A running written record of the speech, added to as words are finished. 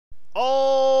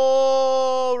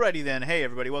Alrighty then. Hey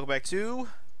everybody, welcome back to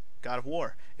God of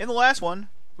War. In the last one,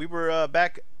 we were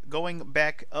going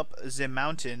back up the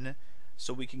mountain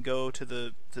so we can go to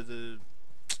the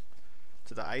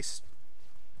ice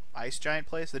giant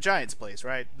place, the giant's place,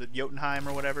 right? The Jotunheim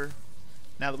or whatever.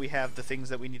 Now that we have the things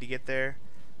that we need to get there,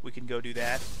 we can go do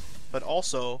that. But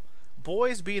also,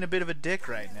 Boy's being a bit of a dick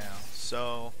right now,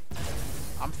 so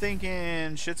I'm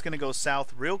thinking shit's gonna go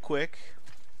south real quick.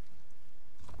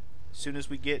 As soon as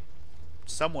we get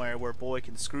somewhere where Boy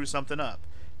can screw something up.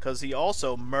 Because he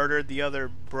also murdered the other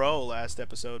bro last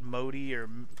episode, Modi, or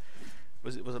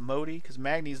was it Modi? Because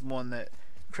Magni's the one that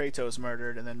Kratos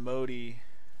murdered, and then Modi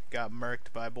got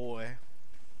murked by Boy.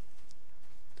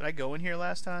 Did I go in here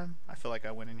last time? I feel like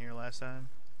I went in here last time.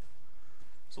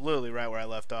 It's literally right where I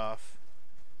left off.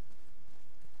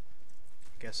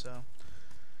 Guess so.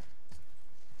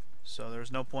 So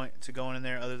there's no point to going in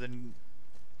there other than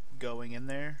going in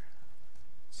there.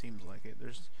 Seems like it.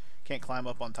 Can't climb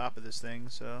up on top of this thing,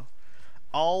 so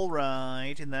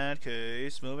alright, in that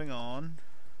case, moving on.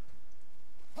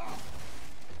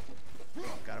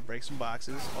 Gotta break some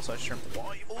boxes. Also I should turn the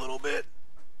volume a little bit.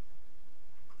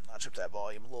 Notch up that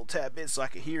volume a little tad bit so I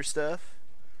can hear stuff.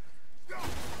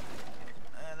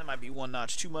 And that might be one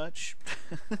notch too much.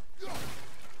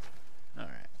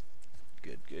 Alright.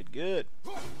 Good, good, good.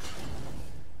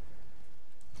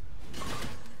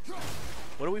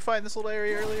 What did we fight in this little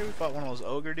area earlier? We fought one of those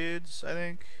ogre dudes, I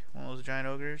think. One of those giant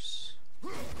ogres. I'm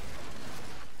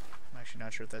actually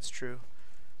not sure if that's true.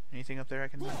 Anything up there I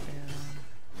can knock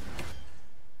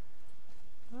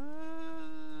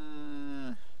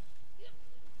down?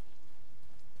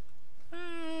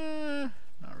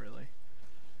 Not really.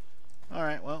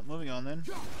 Alright, well, moving on then.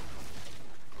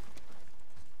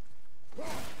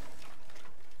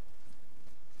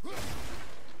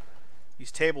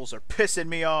 These tables are pissing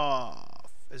me off.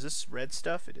 Is this red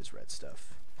stuff? It is red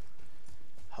stuff.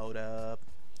 Hold up.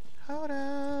 Hold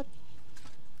up.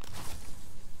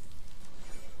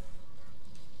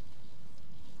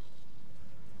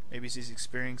 Maybe he's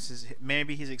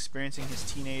experiencing his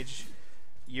teenage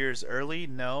years early.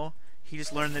 No, he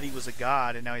just learned that he was a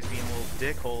god, and now he's being a little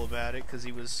dickhole about it because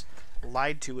he was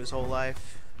lied to his whole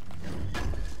life.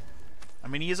 I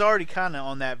mean, he's already kind of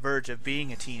on that verge of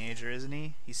being a teenager, isn't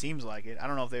he? He seems like it. I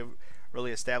don't know if they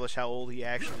really established how old he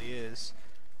actually is.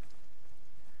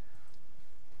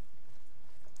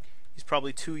 He's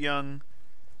probably too young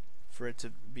for it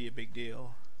to be a big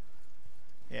deal.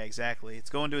 Yeah, exactly. It's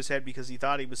going to his head because he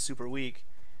thought he was super weak.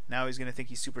 Now he's going to think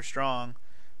he's super strong.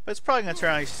 But it's probably going to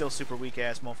turn out he's still super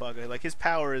weak-ass motherfucker. Like, his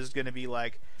power is going to be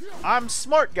like, I'm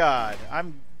smart god.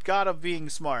 I'm god of being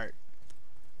smart.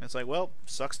 And it's like, well,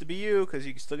 sucks to be you, because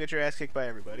you can still get your ass kicked by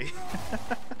everybody.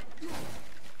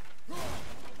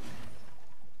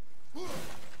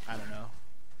 I don't know.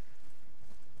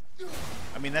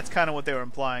 I mean, that's kind of what they were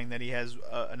implying, that he has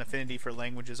an affinity for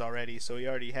languages already, so he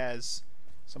already has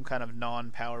some kind of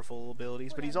non-powerful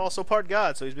abilities. But he's also part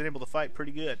god, so he's been able to fight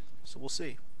pretty good. So we'll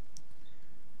see.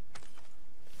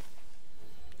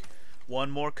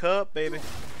 One more cup, baby.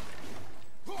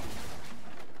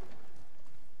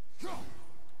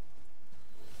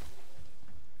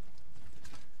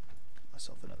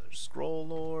 Myself another scroll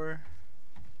lore.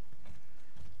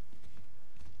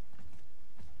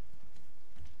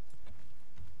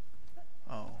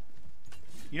 Oh.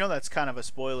 You know that's kind of a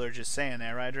spoiler just saying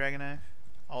that, right, Dragon Knife?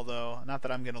 Although, not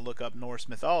that I'm going to look up Norse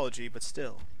mythology, but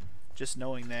still. Just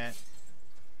knowing that.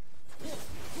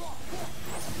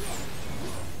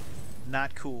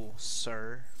 Not cool,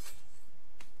 sir.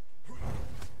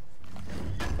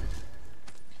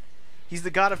 He's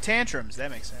the god of tantrums.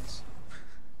 That makes sense.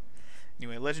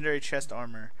 Anyway, legendary chest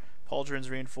armor. Pauldrons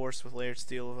reinforced with layered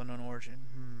steel of unknown origin.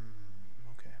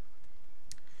 Okay.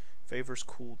 Favors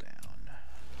cooldown.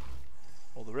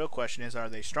 Well, the real question is, are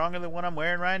they stronger than what I'm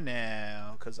wearing right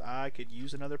now? Because I could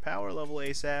use another power level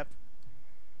ASAP.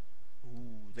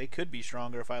 Ooh, they could be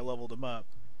stronger if I leveled them up.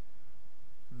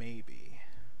 Maybe.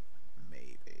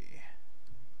 Maybe.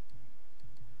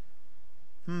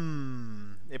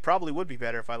 It probably would be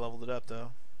better if I leveled it up,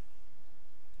 though.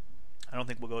 I don't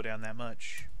think we'll go down that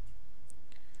much.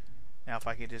 Now, if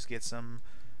I could just get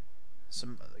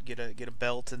get a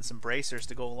belt and some bracers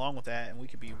to go along with that, and we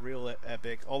could be real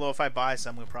epic. Although if I buy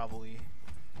some, we'll probably,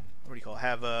 what do you call it,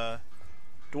 have a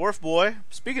Dwarf Boy.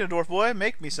 Speaking of Dwarf Boy,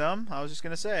 make me some. I was just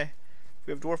gonna say, if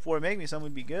we have Dwarf Boy make me some,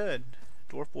 would be good.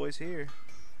 Dwarf Boy's here.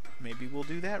 Maybe we'll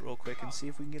do that real quick and see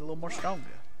if we can get a little more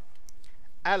stronger.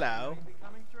 Hello.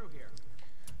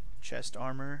 Chest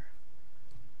armor.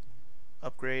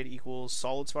 Upgrade equals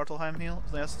solid Svartalheim heal.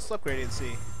 Let's upgrade it and see.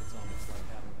 It's almost like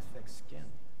having a thick skin.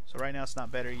 So right now it's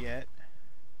not better yet.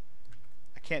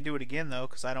 I can't do it again though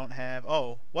because I don't have...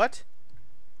 Oh, what?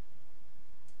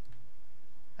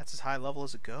 That's as high level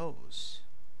as it goes.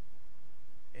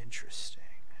 Interesting.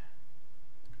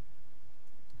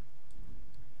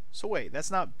 So wait,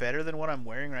 that's not better than what I'm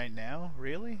wearing right now?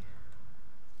 Really?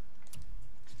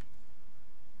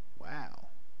 Wow.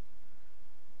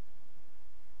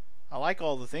 I like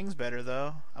all the things better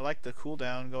though. I like the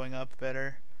cooldown going up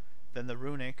better than the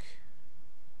runic.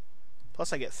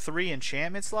 Plus I get 3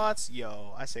 enchantment slots?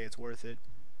 Yo, I say it's worth it.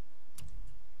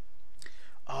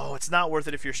 Oh, it's not worth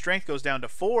it if your strength goes down to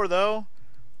 4 though.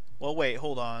 Well, wait,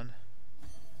 hold on.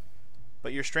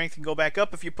 But your strength can go back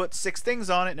up if you put 6 things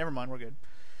on it. Never mind, we're good.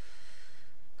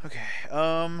 Okay,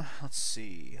 let's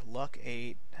see. Luck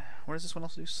 8. What does this one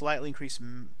also do? Slightly increase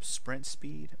sprint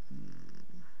speed.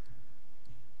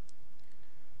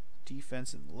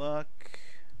 Defense and luck.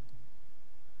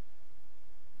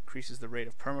 Increases the rate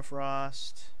of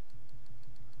permafrost.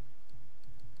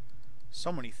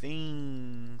 So many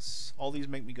things. All these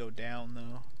make me go down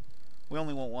though. We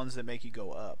only want ones that make you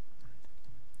go up.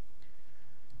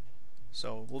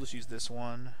 So we'll just use this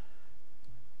one.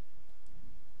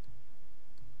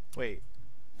 Wait.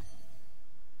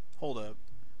 Hold up.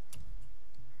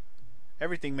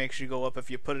 Everything makes you go up if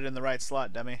you put it in the right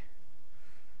slot, dummy.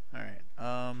 Alright.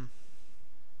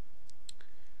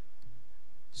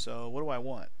 So what do I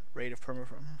want? Rate of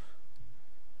permafrost.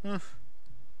 I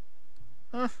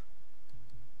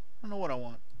don't know what I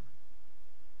want.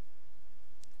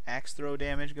 Axe throw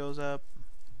damage goes up.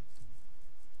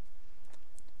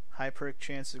 High perk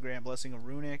chance to grant blessing of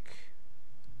runic.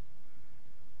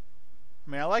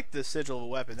 I mean, I like the sigil of a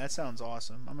weapon. That sounds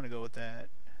awesome. I'm gonna go with that.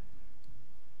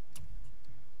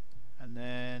 And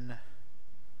then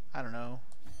I don't know.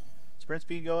 Sprint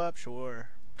speed go up? Sure.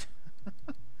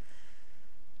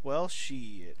 Well,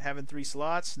 shit. Having 3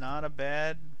 slots, not a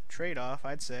bad trade-off,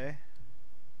 I'd say.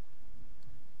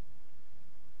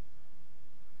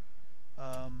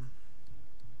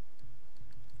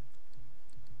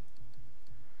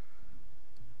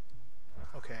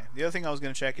 Okay. The other thing I was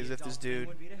gonna check is if this dude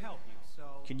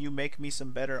can you make me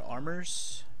some better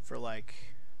armors for like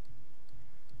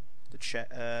the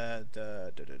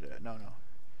no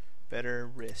better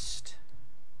wrist.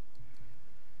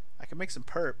 I can make some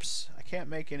perps. I can't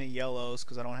make any yellows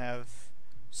because I don't have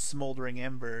smoldering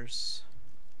embers.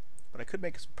 But I could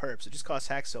make some perps. It just costs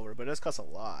hack silver, but it does cost a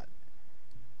lot.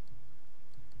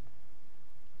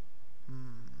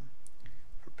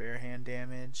 For bare hand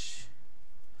damage.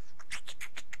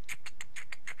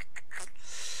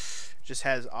 Just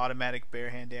has automatic bare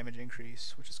hand damage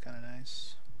increase, which is kind of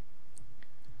nice.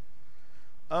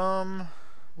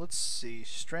 Let's see.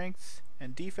 Strength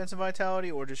and defense and vitality,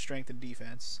 or just strength and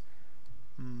defense?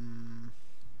 I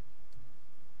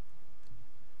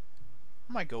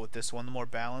might go with this one, the more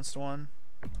balanced one.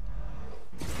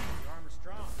 Your armor's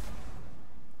strong.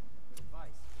 Good advice.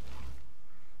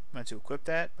 I meant to equip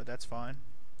that, but that's fine.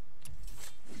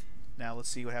 Now let's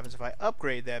see what happens if I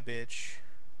upgrade that bitch.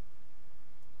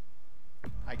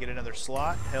 I get another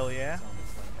slot. Hell yeah. It's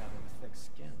almost like having a thick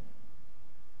skin.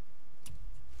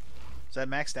 Is that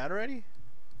maxed out already?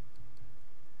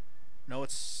 No,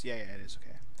 it's... Yeah, it is.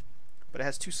 Okay. But it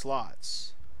has 2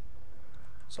 slots.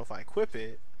 So if I equip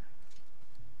it...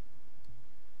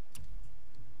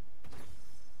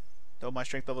 Though my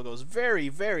strength level goes very,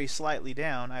 very slightly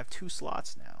down, I have 2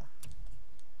 slots now.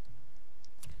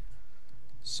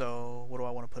 So, what do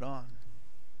I want to put on?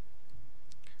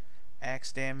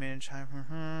 Axe damage. I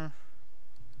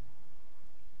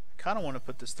kind of want to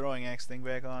put this throwing axe thing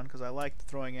back on because I like the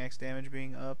throwing axe damage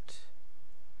being upped.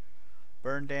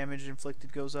 Burn damage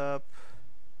inflicted goes up.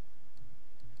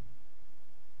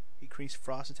 Increased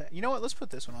frost attack. You know what? Let's put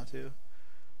this one on too.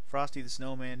 Frosty the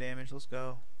Snowman damage. Let's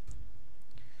go.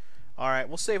 Alright,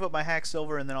 we'll save up my hack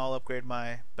silver and then I'll upgrade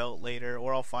my belt later,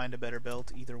 or I'll find a better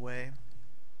belt either way.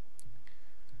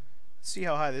 Let's see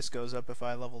how high this goes up if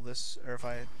I level this, or if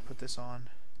I put this on.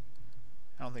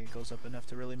 I don't think it goes up enough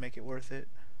to really make it worth it.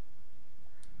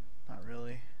 Not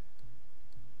really.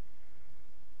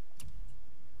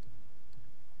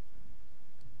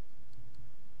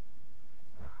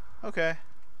 Okay.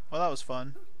 Well, that was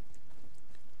fun.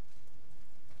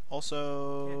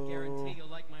 Also... Can't guarantee you'll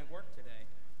like my work today.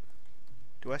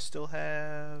 Do I still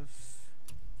have...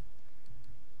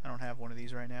 I don't have one of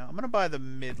these right now. I'm going to buy the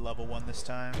mid-level one this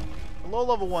time. The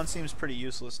low-level one seems pretty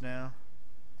useless now.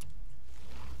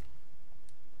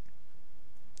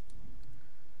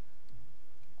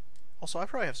 Also, I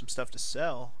probably have some stuff to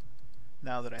sell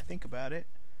now that I think about it.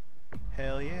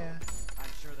 Hell yeah. I'm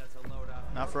sure that's a load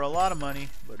off. Not for a lot of money,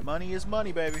 but money is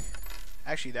money, baby.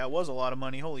 Actually, that was a lot of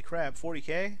money. Holy crap,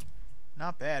 40k?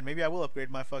 Not bad. Maybe I will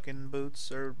upgrade my fucking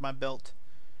boots or my belt.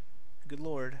 Good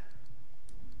lord.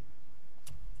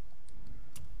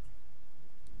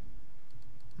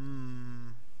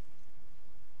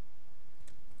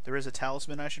 There is a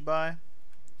talisman I should buy.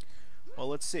 Well,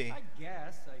 let's see. I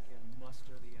guess I can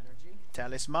muster the energy.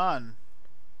 Talisman.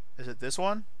 Is it this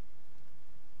one?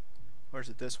 Or is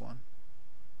it this one?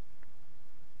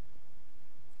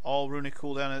 All runic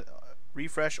cooldown.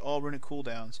 Refresh all runic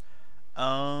cooldowns.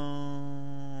 Oh,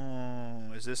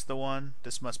 is this the one?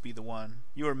 This must be the one.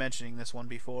 You were mentioning this one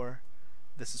before.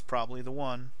 This is probably the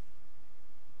one.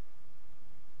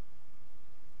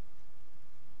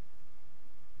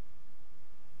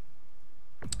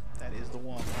 That is the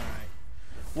one. Alright.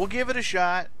 We'll give it a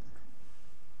shot.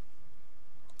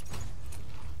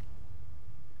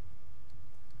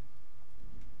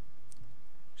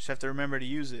 Just have to remember to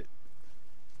use it.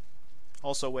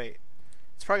 Also, wait.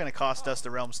 It's probably going to cost us the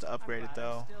realms to upgrade it,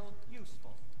 though. Still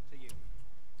useful to you.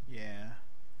 Yeah.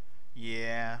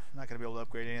 Yeah. I'm not going to be able to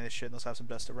upgrade any of this shit unless I have some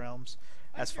Dust of Realms.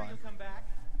 That's fine. You'll come back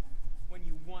when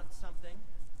you want something.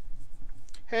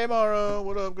 Hey, Mara.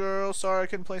 What up, girl? Sorry I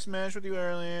couldn't play Smash with you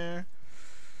earlier.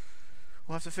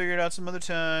 We'll have to figure it out some other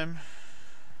time.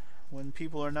 When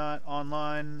people are not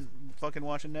online fucking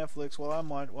watching Netflix while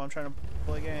I'm trying to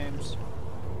play games.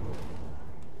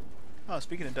 Oh,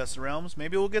 speaking of Dust of Realms,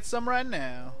 maybe we'll get some right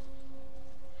now.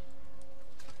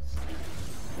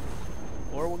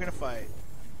 Or we're gonna fight.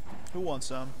 Who wants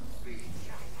some?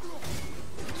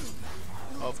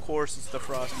 Of course it's the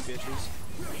frosty bitches.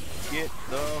 Get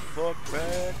the fuck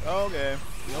back. Okay.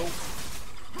 Nope.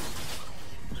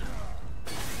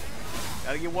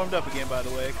 Gotta get warmed up again, by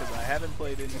the way, because I haven't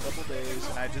played it in a couple days,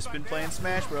 and I've just been playing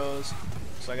Smash Bros.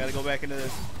 So I gotta go back into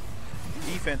the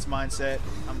defense mindset,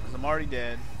 because I'm already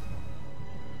dead.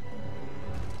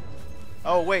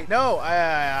 Oh, wait, no!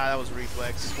 That was a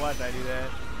reflex. Why did I do that?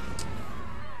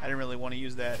 I didn't really want to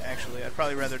use that, actually. I'd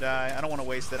probably rather die. I don't want to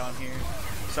waste that on here.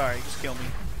 Sorry, just kill me.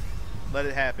 Let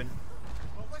it happen.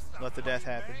 Let the death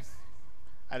happen.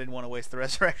 I didn't want to waste the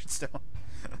Resurrection Stone.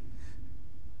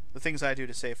 The things I do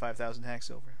to save 5,000 hack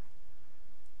silver.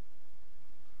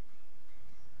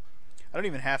 I don't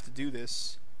even have to do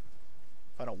this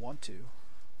if I don't want to.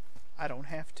 I don't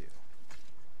have to.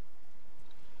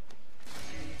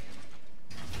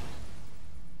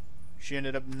 She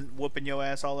ended up whooping your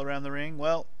ass all around the ring.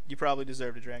 Well, you probably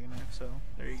deserved a Dragon Knife, so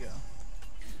there you go.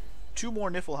 2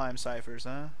 more Niflheim ciphers,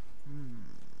 huh?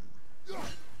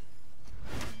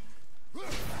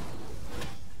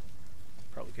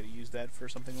 Probably could have used that for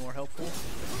something more helpful.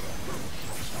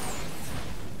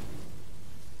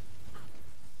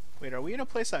 Wait, are we in a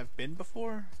place I've been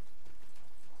before?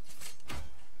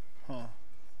 Huh.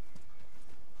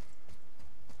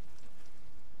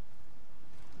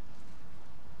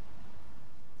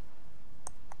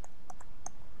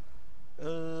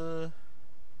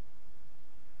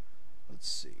 Let's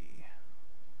see.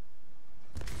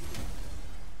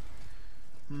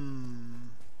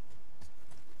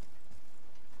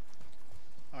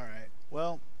 Alright,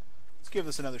 well, let's give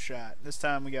this another shot. This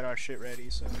time we got our shit ready,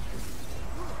 so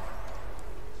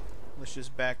let's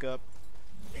just back up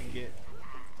and get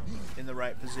in the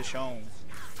right position.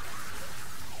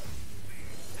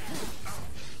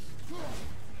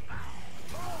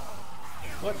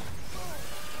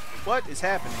 What is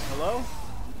happening? Hello?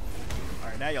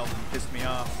 Alright, now y'all pissed me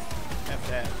off. F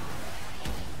that.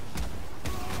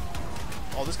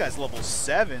 Oh, this guy's level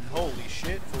 7. Holy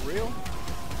shit, for real?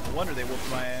 No wonder they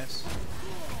whooped my ass.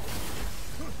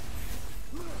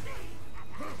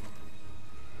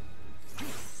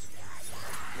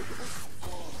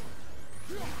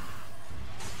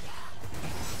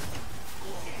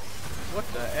 What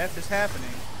the F is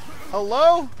happening?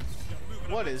 Hello?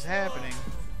 What is happening?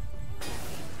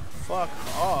 Fuck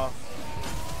off.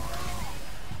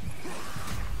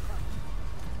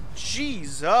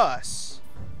 Jesus!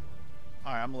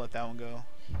 Alright, I'm gonna let that one go.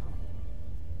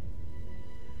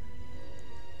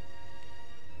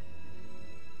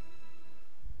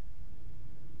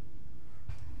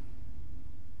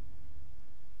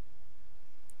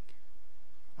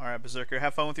 Alright, Berserker,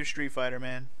 have fun with your Street Fighter,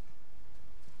 man.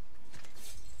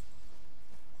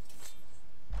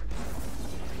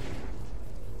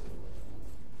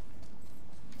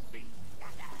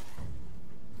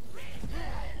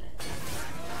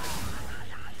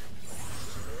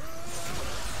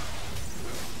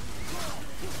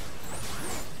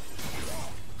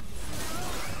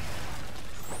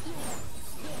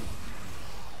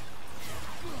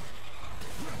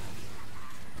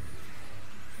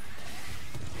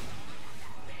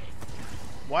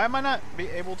 Why am I not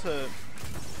able to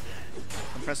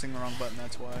I'm pressing the wrong button,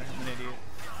 that's why. I'm an idiot.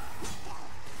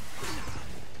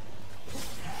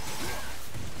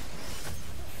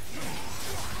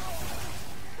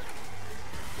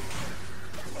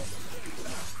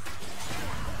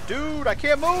 Dude, I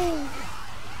can't move!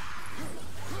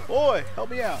 Boy, help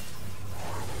me out.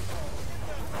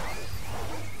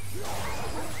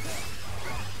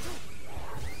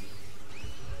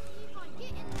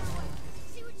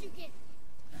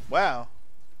 Wow.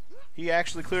 He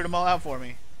actually cleared them all out for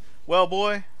me. Well,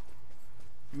 boy,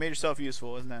 you made yourself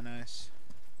useful. Isn't that nice?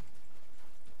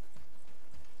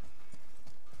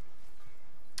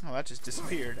 Oh, that just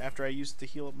disappeared. After I used it to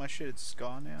heal up my shit, it's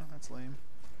gone now? That's lame.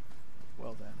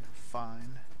 Well then,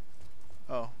 fine.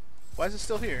 Oh, why is it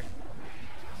still here?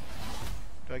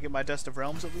 Do I get my Dust of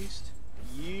Realms at least?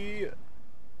 Yeah.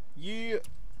 Yeah.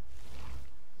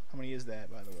 How many is that,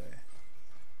 by the way?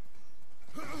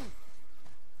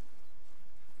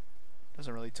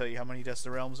 Doesn't really tell you how many Dust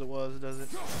of Realms it was, does it?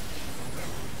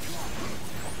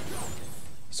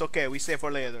 It's okay, we save for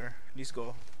later. Let's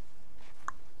go.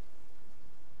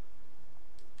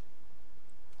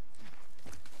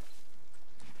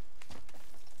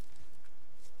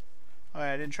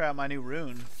 Alright, I didn't try out my new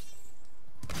rune.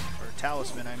 Or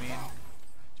talisman, I mean.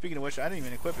 Speaking of which, I didn't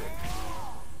even equip it.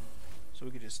 So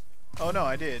we could just... Oh no,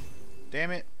 I did.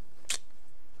 Damn it.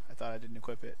 I thought I didn't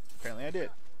equip it. Apparently I did.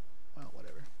 Well, whatever.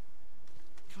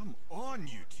 Come on,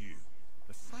 you two.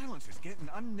 The silence is getting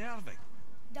unnerving.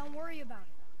 Don't worry about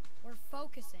it. We're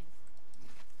focusing.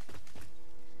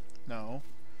 No.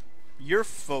 You're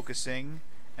focusing,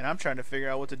 and I'm trying to figure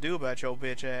out what to do about your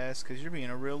bitch ass, because you're being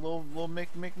a real little mick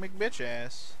bitch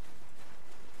ass.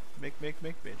 Mick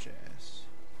bitch ass.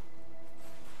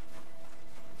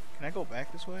 Can I go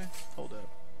back this way? Hold up.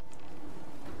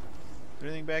 Is there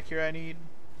anything back here I need?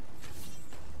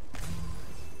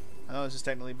 I know this is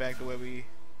technically back the way we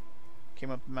came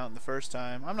up the mountain the first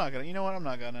time. I'm not gonna, you know what,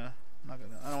 I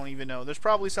don't even know. There's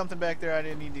probably something back there I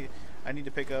need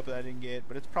to pick up that I didn't get,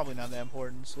 but it's probably not that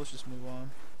important, so let's just move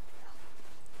on.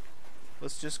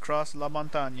 Let's just cross La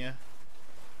Montaña.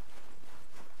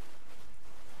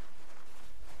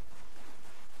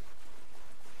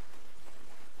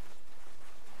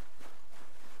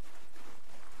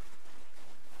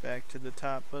 Back to the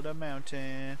top of the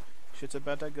mountain. Shit's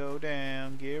about to go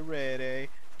down. Get ready.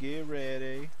 Get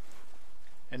ready.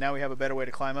 And now we have a better way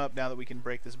to climb up now that we can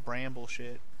break this bramble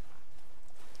shit.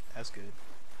 That's good.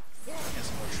 And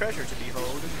some more treasure to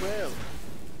behold as well.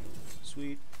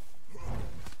 Sweet.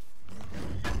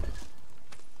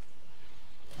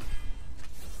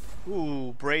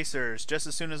 Ooh, bracers. Just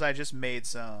as soon as I just made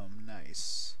some.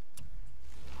 Nice.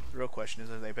 The real question is,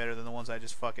 are they better than the ones I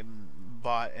just fucking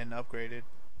bought and upgraded?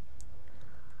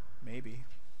 Maybe.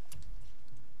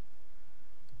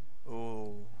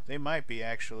 Ooh, they might be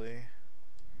actually.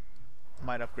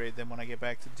 Might upgrade them when I get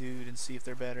back to Dude and see if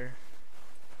they're better.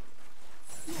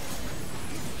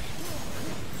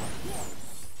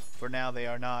 For now they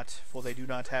are not, for they do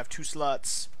not have 2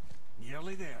 slots.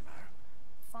 Nearly there now.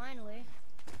 Finally.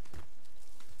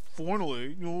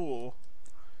 Finally? Oh.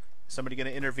 Is somebody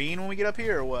gonna intervene when we get up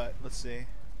here or what? Let's see.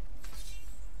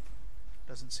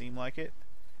 Doesn't seem like it.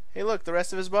 Hey look, the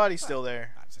rest of his body's still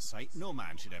there. That's a sight no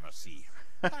man should ever see.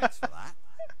 Thanks for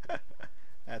that.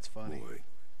 That's funny. Boy,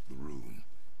 the rune.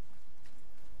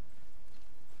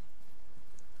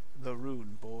 The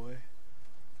rune, boy.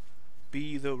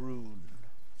 Be the rune.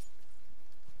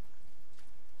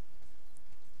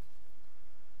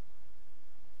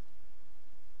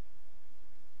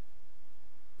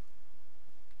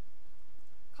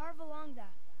 Carve along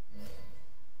that.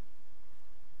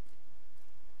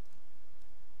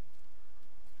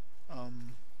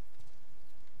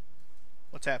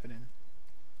 What's happening?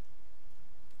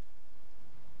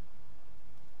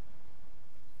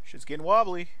 Shit's getting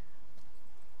wobbly.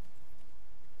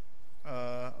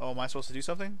 Oh, am I supposed to do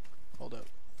something? Hold up.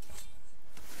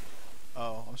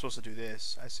 Oh, I'm supposed to do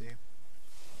this. I see.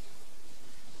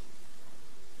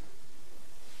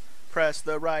 Press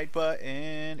the right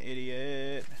button,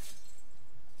 idiot.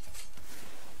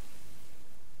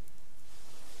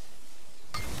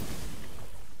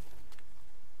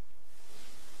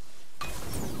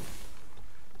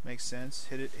 Makes sense.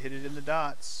 Hit it in the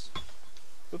dots.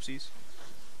 Oopsies.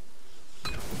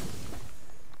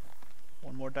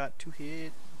 One more dot to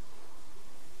hit.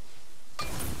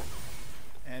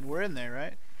 And we're in there,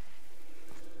 right?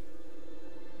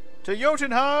 To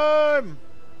Jotunheim!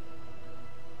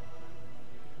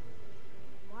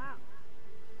 Wow.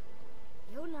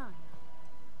 Jotunheim.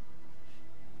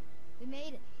 We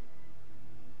made it.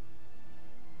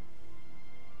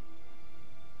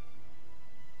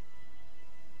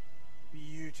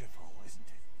 Beautiful, isn't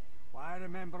it?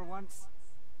 once.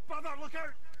 Father, look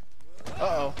out!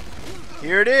 Uh-oh.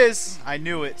 Here it is. I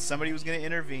knew it. Somebody was going to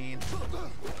intervene.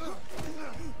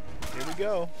 Here we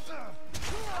go.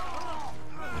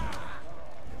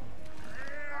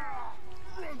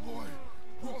 Run, boy!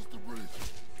 Cross the bridge!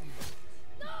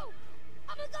 No!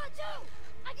 I'm a god too!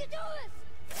 I can do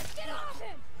this! Get off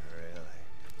him!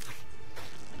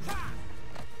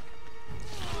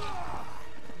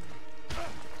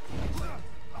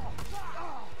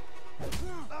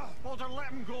 Walter, let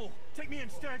him go. Take me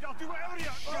instead. I'll do whatever you...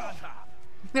 Shut up.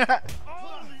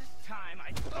 All this time,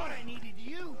 I thought I needed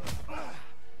you. But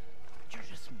you're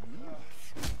just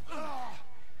meat.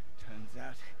 Turns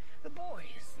out the boy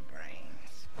is the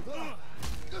brains.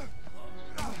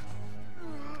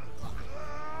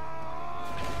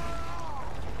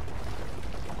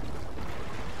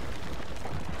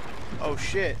 Oh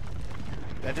shit.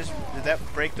 That just... Did that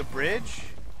break the bridge?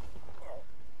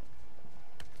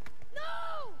 No!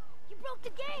 You broke the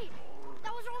gate!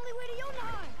 That was our only way to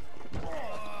Jotunheim!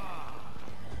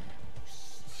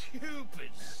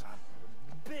 Stupid son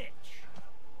of a bitch.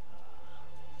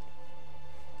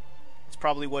 It's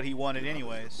probably what he wanted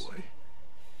anyways.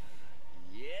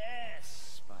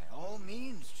 Yes, by all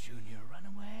means, Junior, run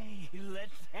away. Let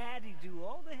Daddy do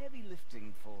all the heavy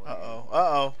lifting for you. Uh-oh.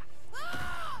 Uh-oh.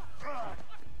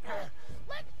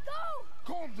 Let go!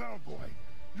 Calm down, boy.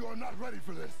 You are not ready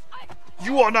for this.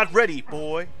 You are not ready,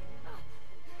 boy.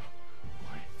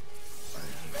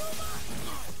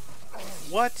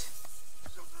 What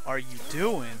are you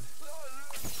doing?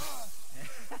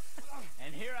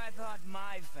 And here I thought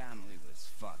my family was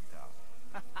fucked up.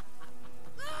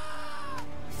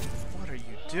 What are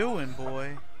you doing,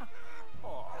 boy?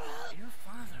 Oh, your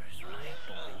father is right,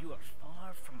 boy. You are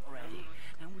far from ready.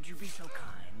 Now would you be so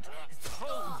kind as to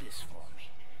hold this for me?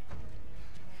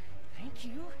 Thank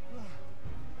you.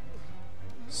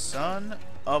 Son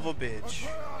of a bitch.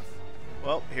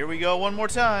 Well, here we go one more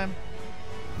time.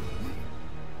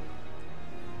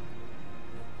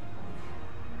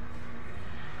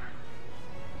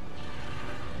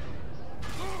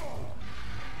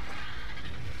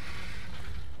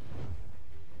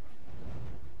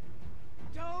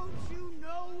 Don't you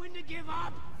know when to give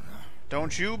up?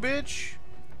 Don't you, bitch?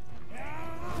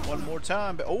 One more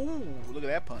time. Oh, look at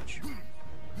that punch.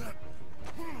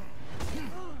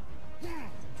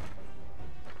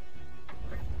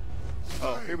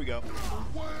 Oh, here we go.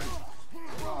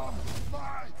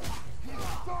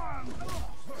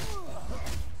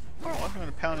 Oh, I'm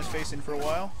gonna pound his face in for a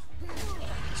while.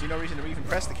 See no reason to even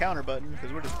press the counter button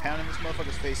because we're just pounding this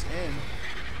motherfucker's face in.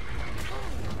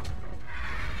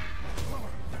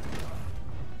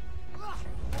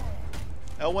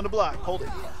 L1 to block. Hold it.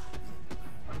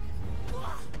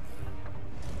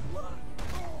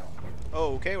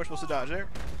 Oh, okay, we're supposed to dodge there.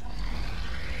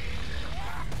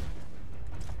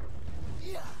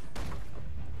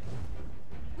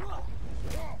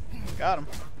 Got him.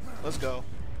 Let's go.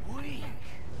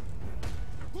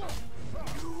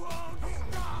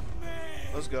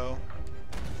 Let's go.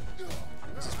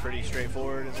 This is pretty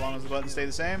straightforward as long as the buttons stay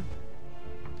the same.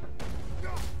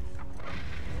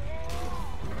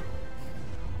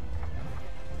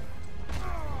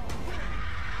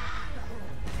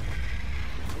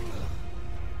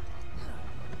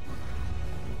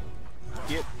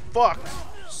 Get fucked,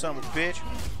 son of a bitch.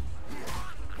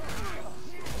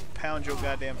 Pound your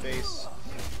goddamn face.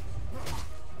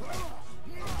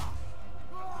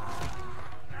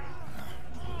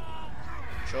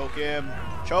 Choke him.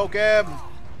 Choke him!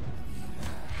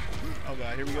 Oh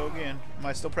god, here we go again. Am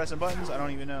I still pressing buttons? I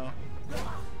don't even know.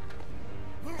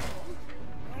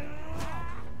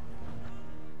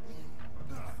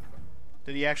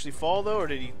 Did he actually fall though, or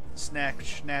did he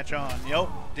snatch on? Nope,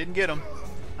 didn't get him.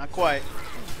 Not quite.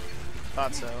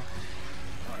 Thought so.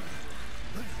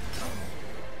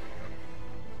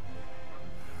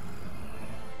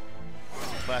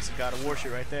 Classic God of War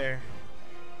shit right there.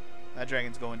 That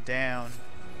dragon's going down.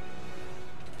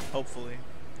 Hopefully.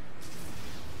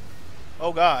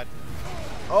 Oh god.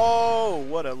 Oh,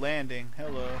 what a landing.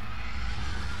 Hello.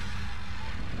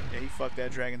 Yeah, he fucked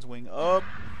that dragon's wing up.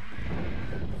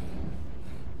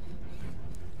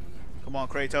 Come on,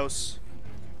 Kratos.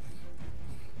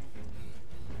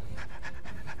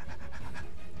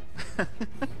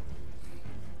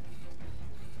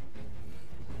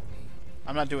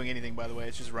 I'm not doing anything, by the way.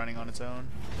 It's just running on its own.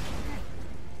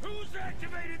 Who's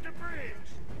activated the bridge?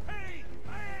 Hey,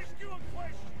 I asked you a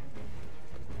question.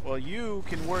 Well, you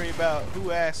can worry about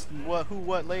who asked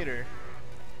what later.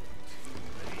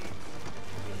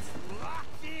 It's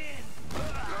locked in.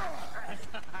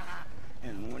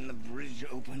 And when the bridge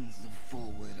opens, the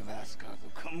full weight of Asgard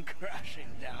will come crashing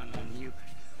down on you.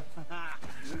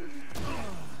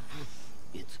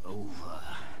 It's over.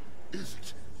 Is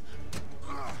it?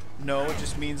 No, it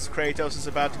just means Kratos is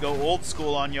about to go old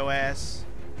school on yo ass.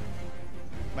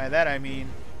 By that I mean,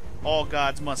 all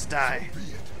gods must die.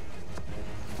 Be it.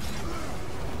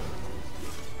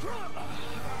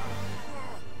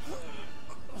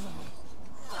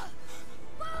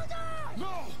 No!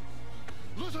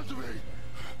 Listen to me!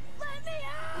 Let me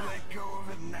out! Let go of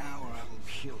it now or I will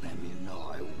kill him. You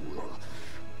know I will.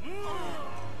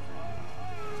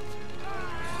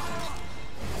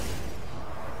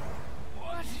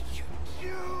 What did you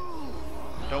do?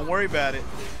 Don't worry about it.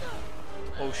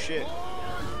 Oh shit.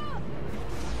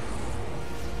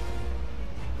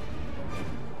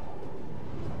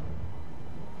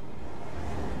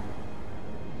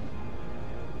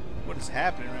 What is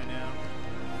happening right now?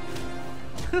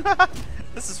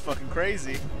 This is fucking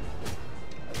crazy.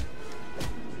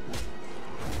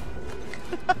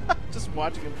 Just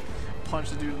watching him punch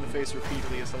the dude in the face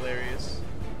repeatedly is hilarious.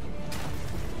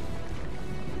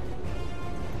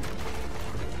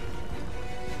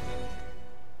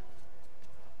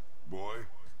 Boy,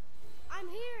 I'm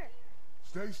here.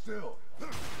 stay still.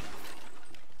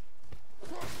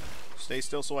 Stay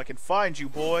still so I can find you,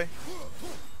 boy.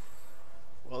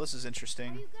 Well, this is Are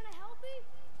interesting. you gonna help me?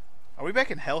 Are we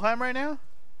back in Helheim right now?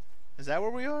 Is that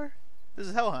where we are? This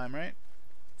is Helheim, right?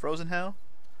 Frozen Hell?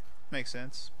 Makes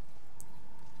sense.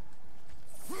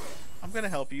 I'm gonna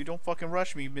help you. Don't fucking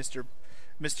rush me, Mr.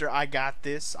 I got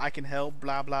this. I can help,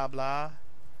 blah, blah, blah.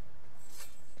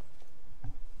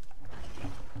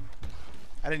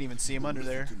 I didn't even see him under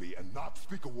Listen there. to me and not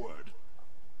speak a word.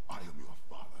 I am your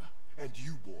father, and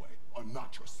you, boy, are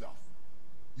not yourself.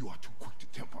 You are too quick to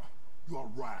temper. You are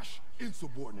rash,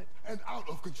 insubordinate, and out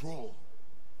of control.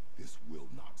 This will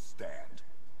not stand.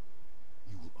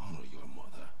 You will honor your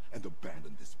mother and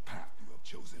abandon this path you have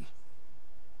chosen.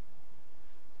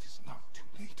 It is not too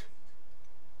late.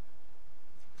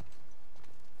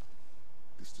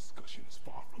 This discussion is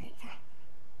far from over.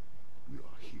 We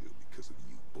are here because of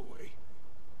you, boy.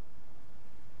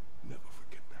 Never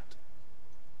forget that.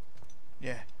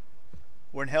 Yeah.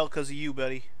 We're in hell because of you,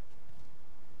 buddy.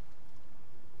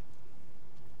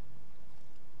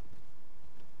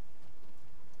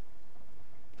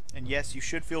 And yes, you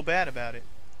should feel bad about it.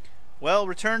 Well,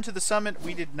 return to the summit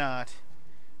we did not.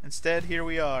 Instead, here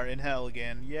we are in hell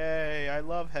again. Yay, I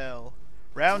love hell.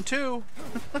 Round 2!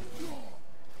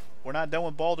 We're not done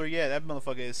with Baldur yet. That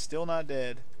motherfucker is still not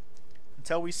dead.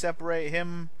 Until we separate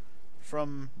him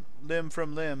from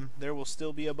limb, there will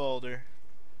still be a Baldur.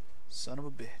 Son of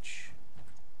a bitch.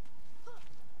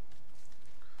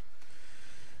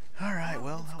 Alright,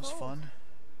 well, that was fun.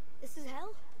 This is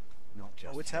hell? Not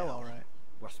just Oh, it's hell, alright.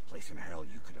 Worst place in hell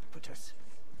you could have put us.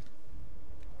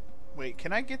 Wait,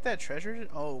 can I get that treasure?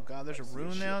 Oh god, there's a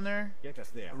rune down there? Get us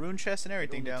there. A rune chest and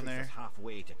everything down there.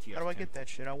 Halfway to Tyr's How do I get temple. that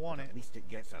shit? I want it. At least it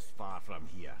gets us far from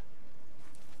here.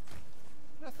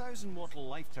 For 1,000 mortal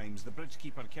lifetimes, the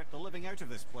bridgekeeper kept the living out of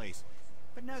this place.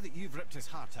 But now that you've ripped his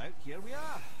heart out, here we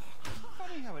are.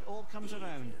 Funny how it all comes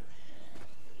around.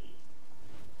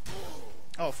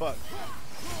 Oh fuck.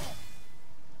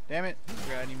 Damn it.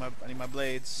 I need my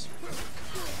blades.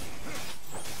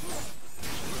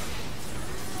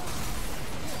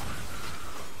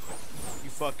 You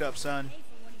fucked up, son. Pay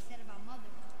for what he said about mother.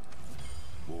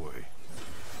 Boy,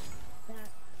 That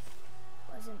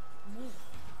wasn't me.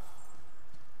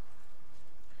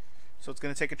 So it's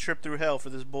gonna take a trip through hell for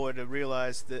this boy to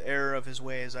realize the error of his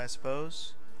ways, I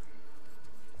suppose.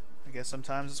 I guess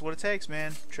sometimes it's what it takes,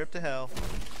 man. Trip to hell.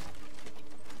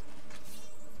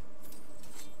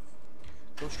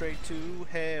 Go straight to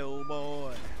hell,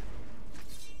 boy.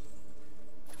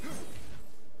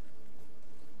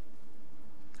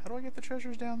 How do I get the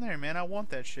treasures down there, man? I want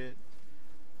that shit.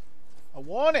 I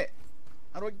want it!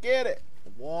 How do I get it? I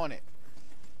want it.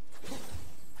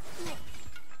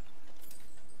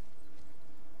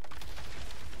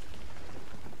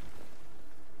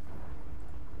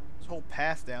 This whole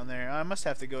path down there. I must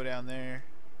have to go down there.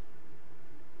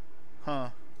 Huh.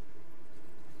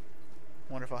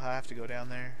 Wonder if I'll have to go down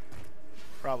there.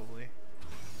 Probably.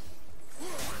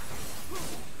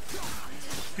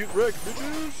 Get wrecked,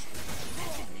 bitches!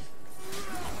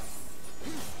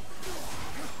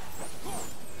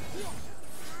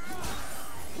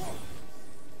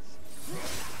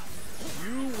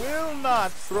 You will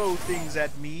not throw things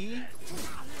at me,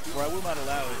 or I will not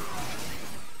allow it.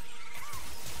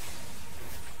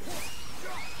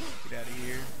 Get out of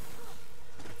here.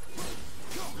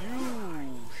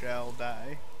 You shall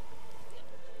die.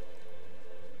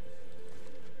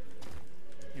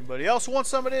 Anybody else want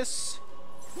some of this?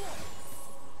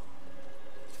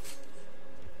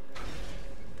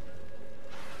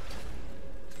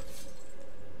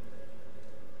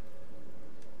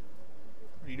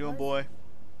 Hellboy.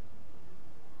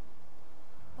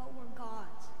 But we're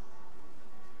gods.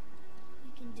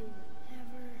 We can do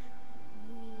whatever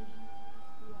we want.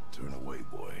 Turn away,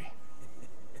 boy.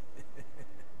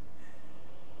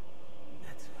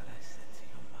 That's what I said to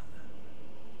your mother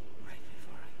right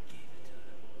before I gave it to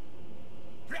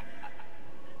her.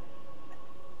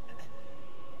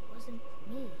 It wasn't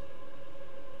me.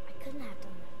 I couldn't have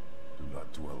done that. Do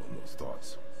not dwell on those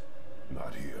thoughts.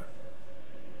 Not here.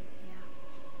 Yeah.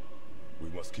 We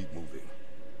must keep moving.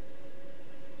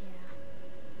 Yeah.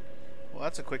 Well,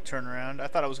 that's a quick turnaround. I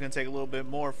thought it was going to take a little bit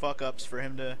more fuck-ups for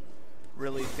him to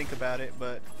really think about it,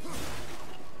 but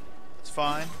it's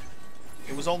fine.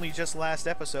 It was only just last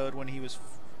episode when he was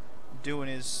doing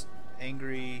his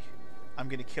angry, I'm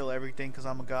going to kill everything because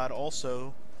I'm a god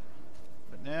also.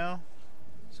 But now,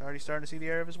 he's already starting to see the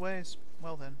error of his ways.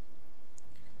 Well then.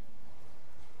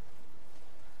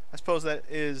 I suppose that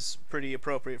is pretty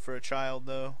appropriate for a child,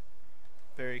 though.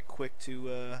 Very quick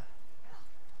to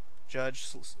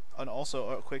judge, and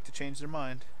also quick to change their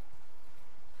mind.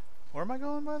 Where am I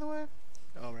going, by the way?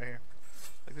 Oh, right here.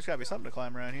 Like, there's gotta be something to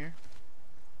climb around here.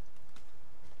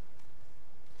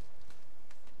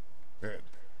 Ed,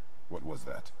 what was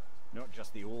that? Not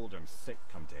just the old and sick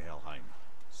come to Helheim,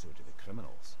 so do the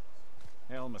criminals.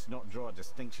 Hell must not draw a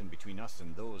distinction between us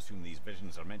and those whom these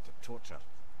visions are meant to torture.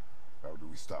 How do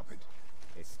we stop it?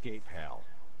 Escape hell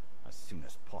as soon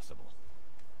as possible.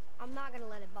 I'm not gonna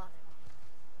let it bother me.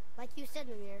 Like you said,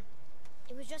 Mimir,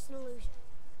 it was just an illusion.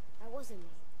 That wasn't me.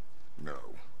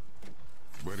 No.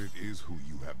 But it is who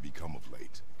you have become of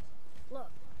late. Look,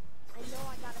 I know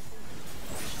I gotta think.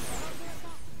 But I'll get us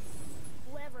out.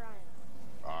 Whoever I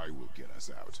am. I will get us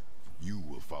out. You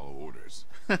will follow orders.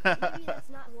 Maybe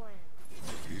that's not who I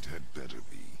am. It had better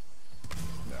be.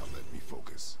 Now let me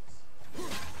focus.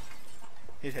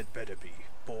 It had better be,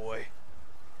 boy.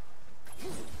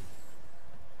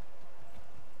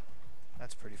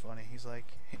 That's pretty funny. He's like,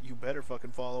 you better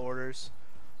fucking follow orders.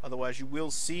 Otherwise you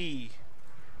will see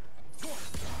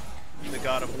the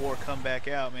God of War come back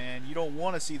out, man. You don't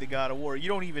want to see the God of War. You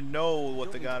don't even know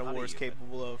what the God of War is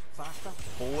capable of.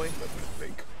 Boy. Let me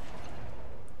think.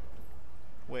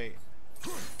 Wait.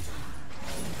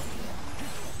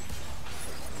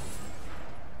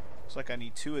 Looks like I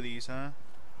need 2 of these, huh?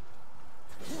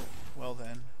 Well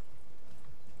then.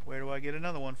 Where do I get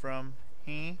another one from?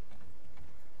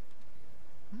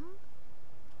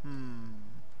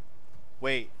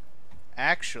 Wait.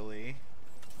 Actually,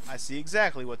 I see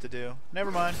exactly what to do. Never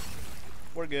mind.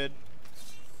 We're good.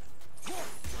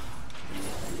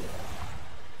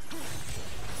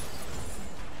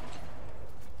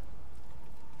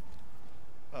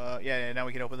 Yeah, now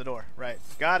we can open the door. Right.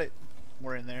 Got it.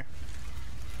 We're in there.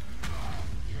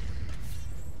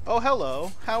 Oh,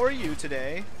 hello. How are you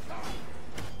today?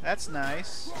 That's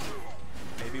nice.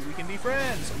 Maybe we can be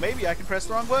friends. Maybe I can press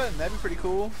the wrong button. That'd be pretty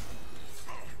cool.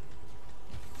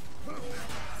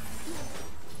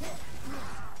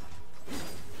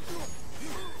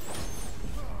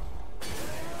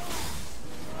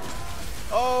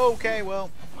 Okay,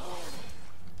 well.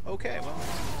 Okay, well,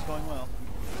 it's going well.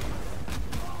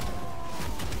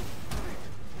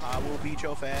 I will beat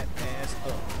your fat ass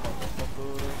up.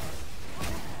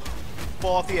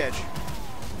 Fall off the edge.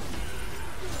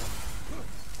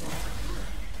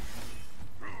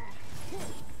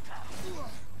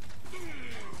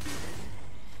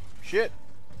 Shit.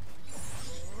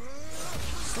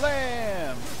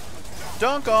 Slam.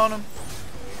 Dunk on him.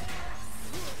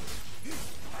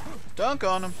 Dunk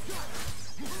on him.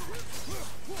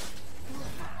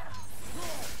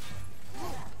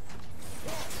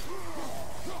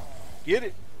 Get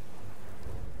it.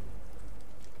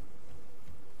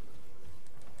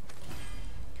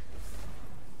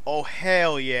 Oh,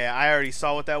 hell yeah. I already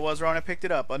saw what that was, Ron. I picked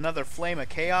it up. Another Flame of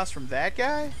Chaos from that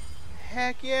guy?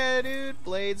 Heck yeah, dude.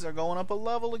 Blades are going up a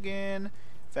level again. In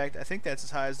fact, I think that's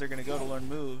as high as they're going to go to learn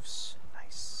moves.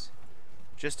 Nice.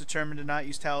 Just determined to not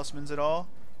use talismans at all?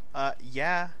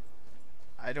 Yeah.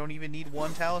 I don't even need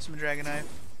 1 talisman dragon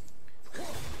knife.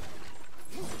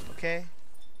 Okay.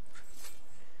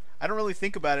 I don't really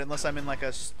think about it unless I'm in like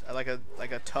a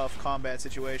tough combat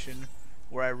situation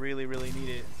where I really need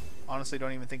it. Honestly,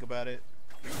 don't even think about it.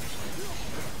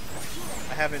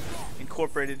 I haven't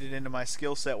incorporated it into my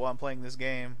skill set while I'm playing this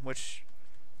game, which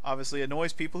obviously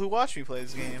annoys people who watch me play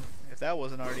this game, if that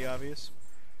wasn't already obvious.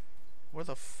 Where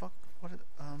the fuck? What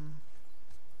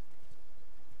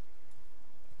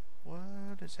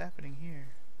is happening here?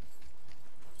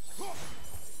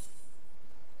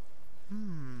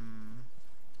 Can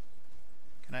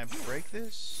I break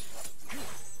this?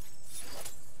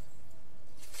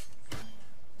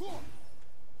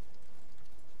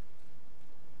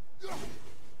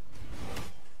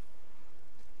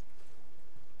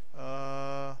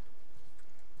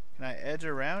 heads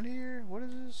are around here? What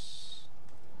is this?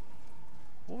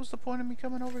 What was the point of me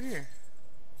coming over here?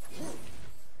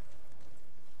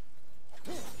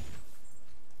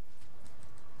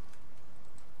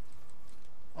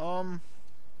 Um.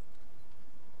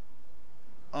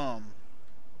 Um.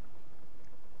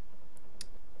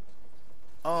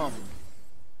 Um.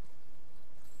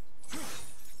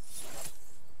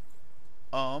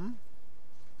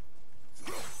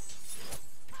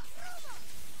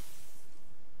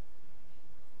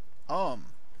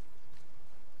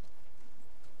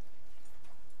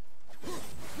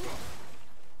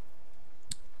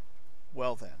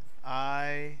 Well then,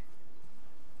 I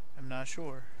am not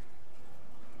sure.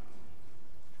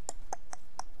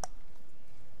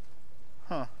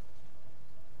 Huh.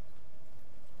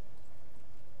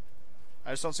 I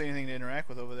just don't see anything to interact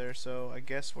with over there, so I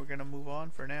guess we're gonna move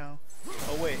on for now.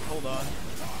 Oh wait, hold on.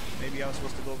 Maybe I was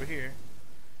supposed to go over here.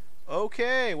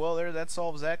 Okay, well there, that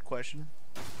solves that question.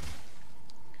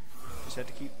 Just had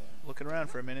to keep looking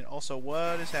around for a minute. Also,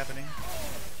 what is happening?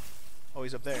 Oh,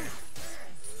 he's up there.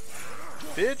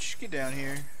 Bitch, get down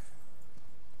here.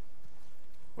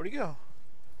 Where'd he go?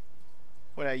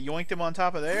 Wait, I yoinked him on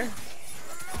top of there?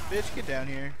 Bitch, get down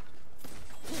here.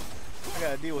 I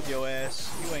gotta deal with your ass.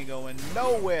 You ain't going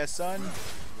nowhere, son.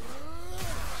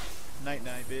 Night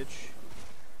night, bitch.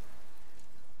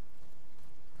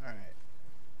 Alright.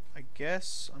 I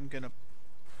guess I'm gonna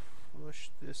push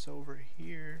this over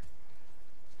here.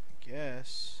 I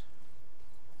guess.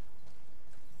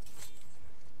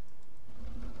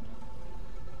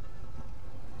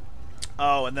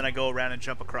 Oh, and then I go around and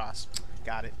jump across.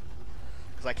 Got it.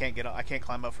 Because I can't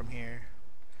climb up from here.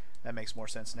 That makes more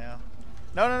sense now.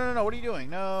 No, no, no, no, no. What are you doing?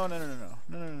 No, no, no, no, no.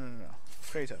 No, no, no, no, no.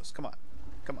 Kratos, come on.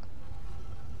 Come on.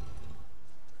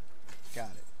 Got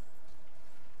it.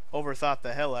 Overthought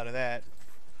the hell out of that.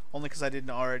 Only because I didn't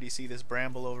already see this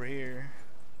bramble over here.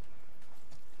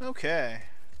 Okay.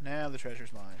 Now the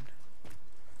treasure's mine.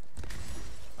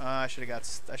 I should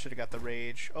have got the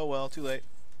rage. Oh well, too late.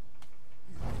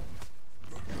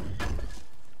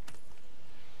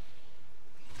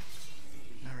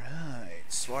 Alright.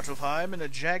 Svartalfheim and a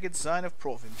jagged sign of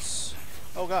Provence.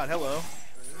 Oh god, hello.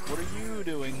 What are you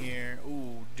doing here?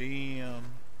 Ooh,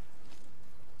 damn.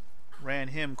 Ran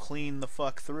him clean the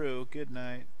fuck through. Good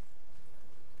night.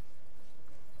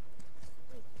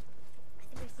 Wait, I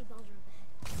think I see Baldur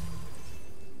up ahead.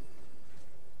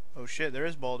 Oh shit, there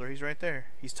is Baldur. He's right there.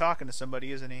 He's talking to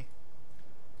somebody, isn't he?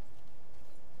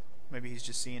 Maybe he's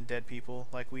just seeing dead people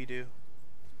like we do.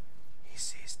 He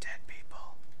sees dead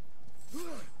people.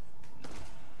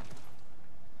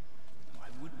 I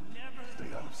would never Stay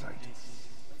out of sight.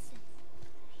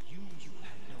 You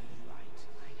had no right.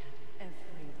 I had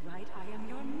every right. I am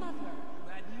your mother.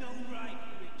 You had no right,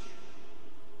 witch.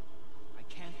 I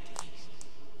can't taste.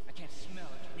 I can't smell.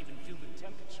 I can't even feel the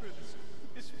temperature of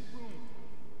this room.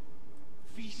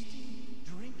 Feasting,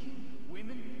 drinking,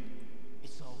 women.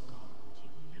 It's all gone. You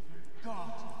never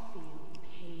Gone. feel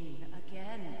pain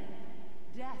again.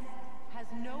 Death has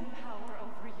no power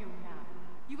over you now.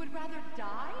 You would rather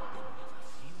die?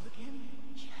 Feel again?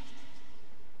 Yes.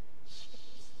 Yes.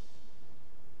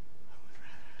 I would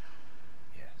rather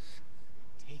die. Yes.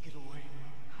 Take it away.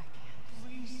 I can't.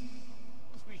 Please.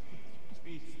 Please.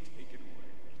 Please take it away.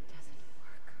 It doesn't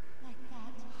work like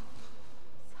that. Son,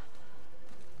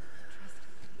 trust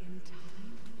me in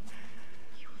time.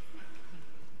 You will thank me.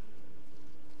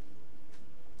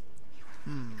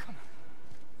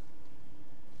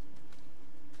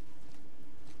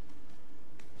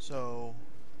 So,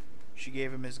 she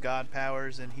gave him his god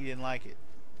powers and he didn't like it.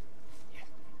 Yes.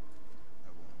 I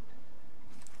won't.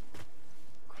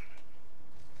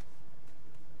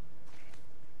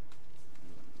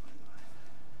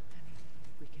 Honey,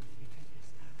 we can figure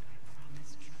this out. I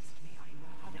promise. Trust me. I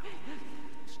know how to.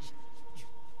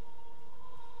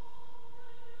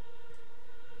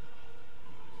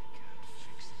 Can't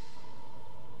fix it.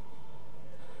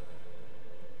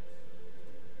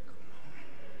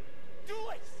 Do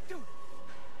it! Do it!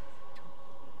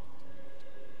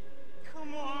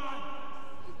 Come on!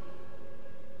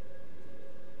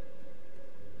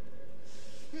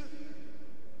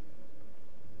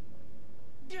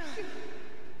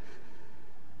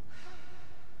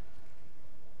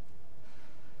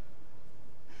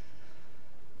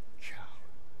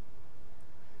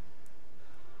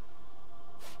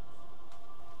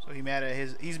 So he's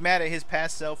mad at his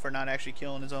past self for not actually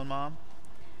killing his own mom.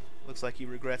 Looks like he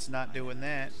regrets not doing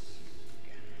that.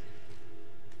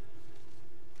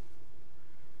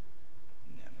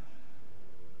 Never.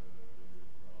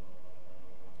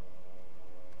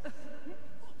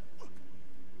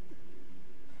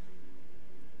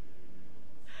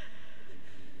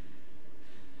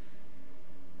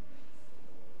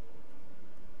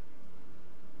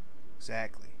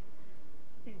 Exactly.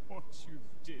 What you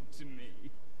did to me.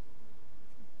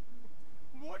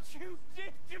 What you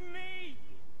did to me!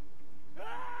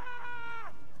 Ah!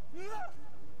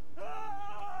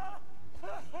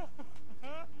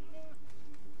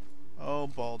 Oh,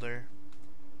 Balder.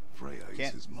 Freya is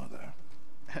Can't- his mother.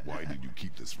 Why did you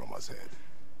keep this from us, Head?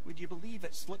 Would you believe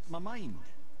it slipped my mind?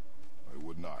 I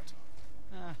would not.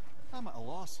 I'm at a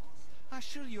loss. I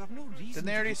assure you have no reason. Didn't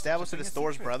they to already keep such a establish that thing it's a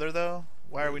Thor's secret. brother, though?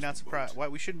 Why are we Where's not the surprised? boat? Why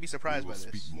we shouldn't be surprised We by will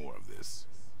this? speak more of this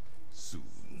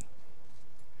soon.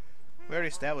 We already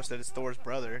established that it's Thor's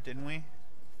brother, didn't we?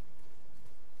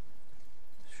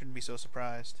 Shouldn't be so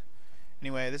surprised.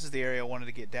 Anyway, this is the area I wanted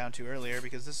to get down to earlier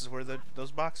because this is where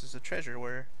those boxes of treasure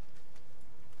were.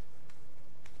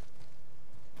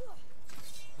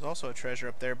 There's also a treasure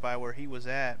up there by where he was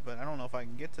at, but I don't know if I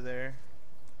can get to there.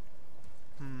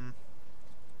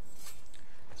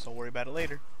 So I'll worry about it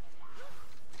later.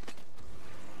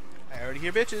 I already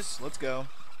hear bitches. Let's go.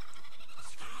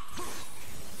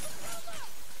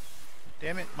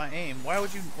 Damn it, my aim. Why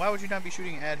would you not be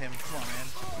shooting at him? Come on, man.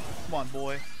 Come on,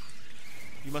 boy.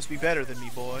 You must be better than me,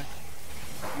 boy.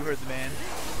 You heard the man.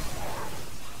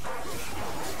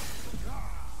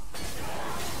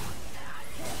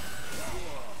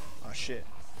 Oh shit.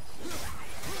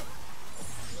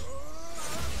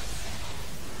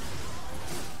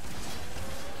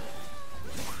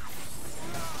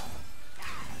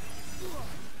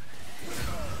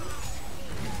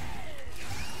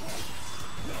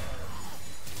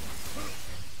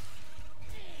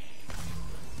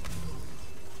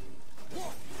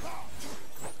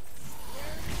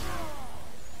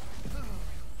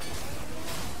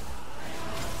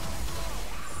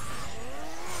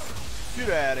 Get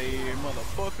out of here,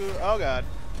 motherfucker. Oh god.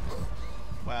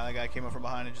 Wow, that guy came up from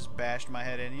behind and just bashed my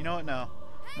head in. You know what? No.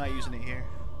 I'm not using it here.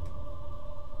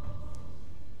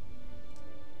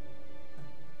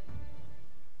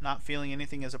 Not feeling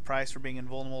anything as a price for being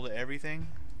invulnerable to everything.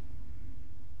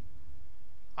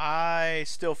 I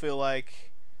still feel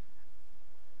like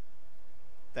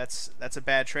that's a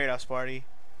bad trade-off, Sparty.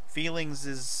 Feelings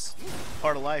is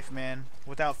part of life, man.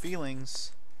 Without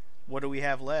feelings, what do we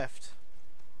have left?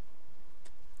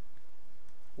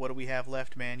 What do we have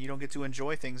left, man? You don't get to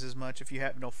enjoy things as much if you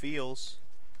have no feels.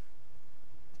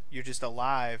 You're just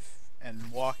alive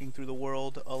and walking through the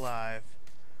world alive.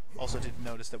 Also didn't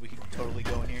notice that we could totally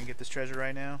go in here and get this treasure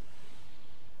right now.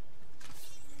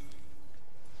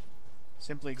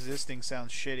 Simply existing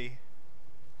sounds shitty.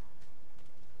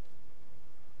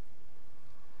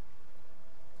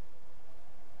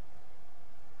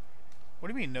 What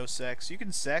do you mean no sex? You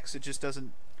can sex, it just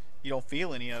doesn't... You don't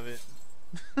feel any of it.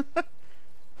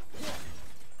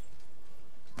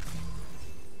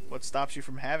 What stops you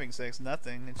from having sex?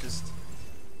 Nothing. It's just...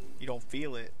 You don't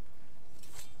feel it.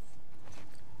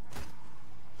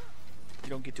 You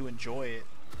don't get to enjoy it.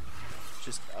 It's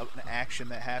just an action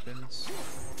that happens.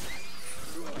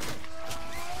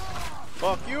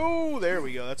 Fuck you! There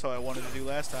we go. That's how I wanted to do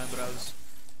last time, but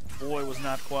boy was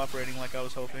not cooperating like I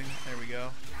was hoping. There we go.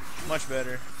 Much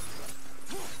better.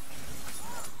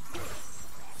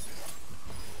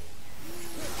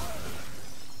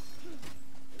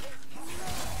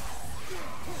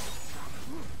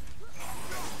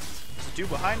 There's a dude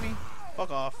behind me?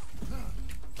 Fuck off.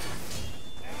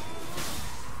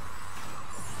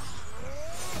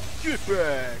 Get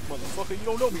back, motherfucker. You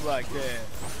don't know me like that.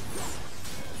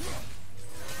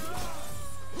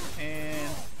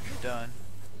 And done.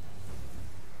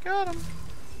 Got him.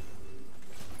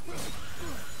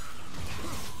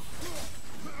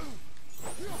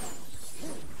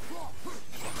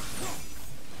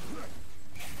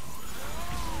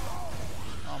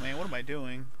 Oh man, what am I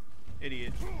doing?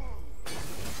 Idiot. I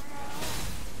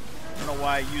don't know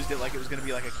why I used it like it was gonna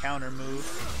be like a counter move.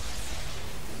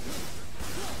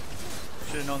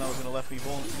 Should have known that was gonna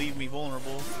leave me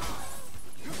vulnerable.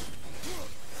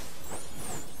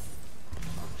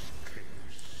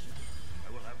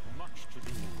 I will have much to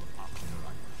do after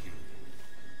I kill.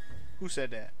 Who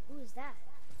said that? Who is that?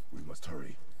 We must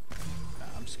hurry. Nah,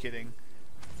 I'm just kidding.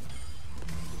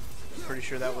 Pretty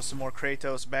sure that was some more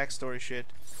Kratos backstory shit.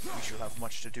 We shall have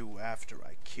much to do after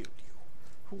I killed you.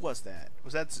 Who was that?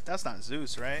 That's not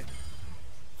Zeus, right?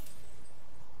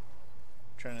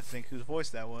 Trying to think whose voice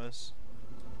that was.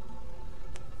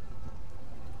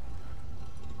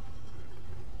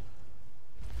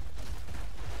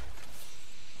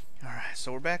 Alright,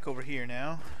 so we're back over here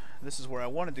now. This is where I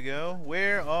wanted to go.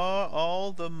 Where are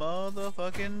all the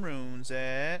motherfucking runes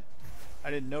at?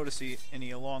 I didn't notice any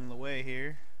along the way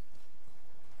here.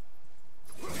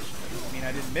 I mean,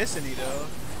 I didn't miss any though.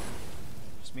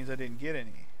 Just means I didn't get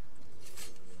any.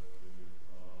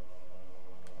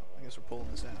 guess we're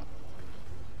pulling this out.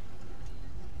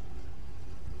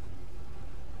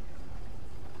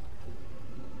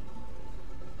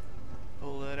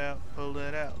 Pull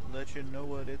that out, let you know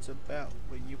what it's about.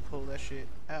 When you pull that shit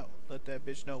out, let that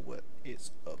bitch know what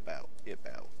it's about.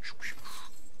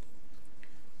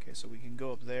 Okay, so we can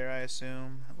go up there, I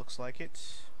assume. It looks like it.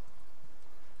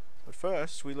 But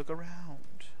first, we look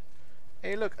around.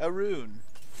 Hey, look, a rune.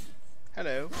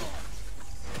 Hello.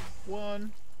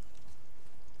 One.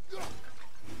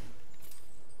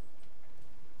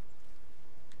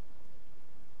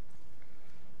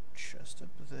 Just up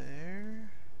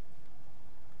there.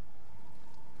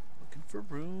 Looking for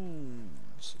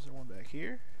runes. Is there one back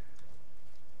here?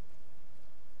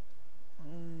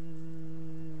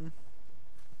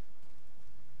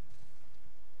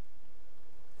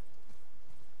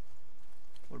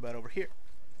 What about over here?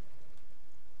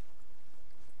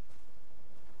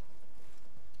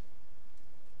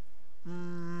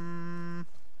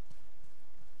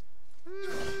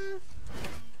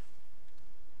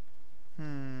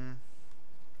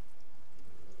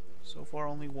 So far,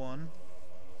 only one.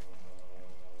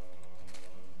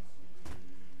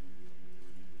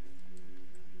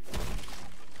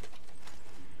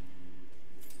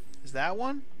 Is that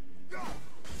one?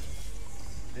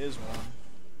 It is one.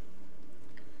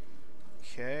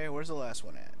 Okay, where's the last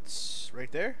one at? It's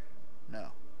right there? No.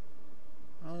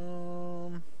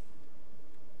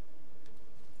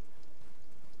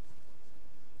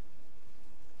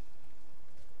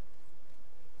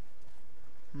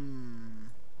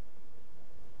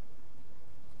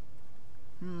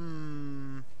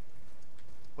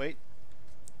 Wait.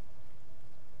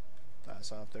 I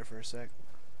saw up there for a sec.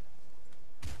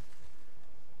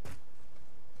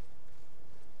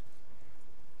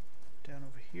 Down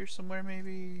over here somewhere,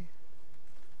 maybe?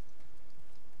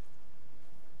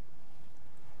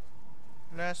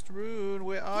 Last rune,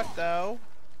 where art thou?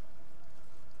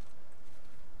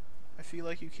 I feel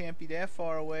like you can't be that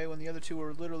far away when the other two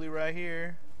were literally right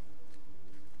here.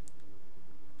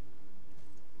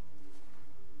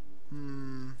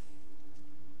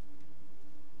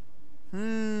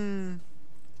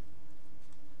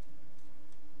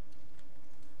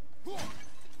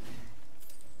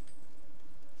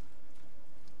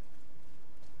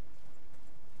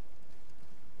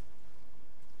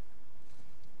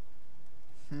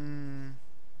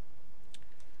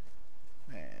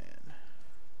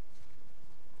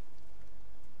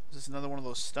 Another one of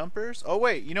those stumpers. Oh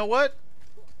wait, you know what?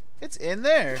 It's in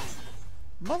there.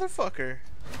 Motherfucker.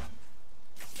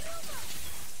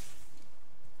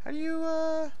 How do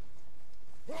you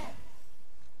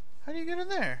get in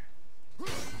there?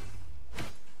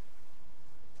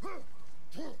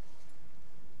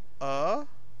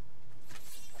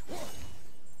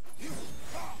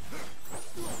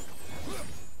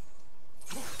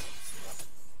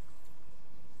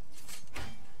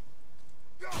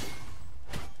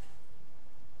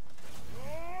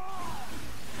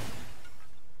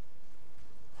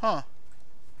 Huh.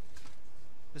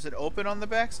 Is it open on the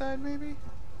backside, maybe?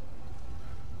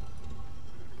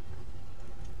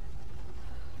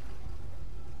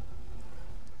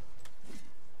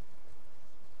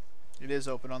 It is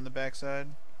open on the backside.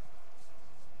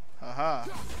 Haha.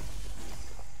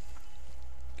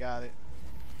 Got it.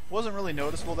 Wasn't really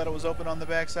noticeable that it was open on the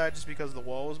backside just because the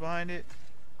wall was behind it.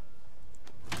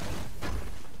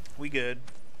 We good.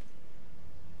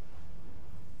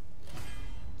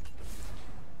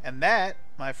 And that,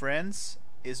 my friends,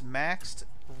 is maxed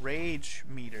rage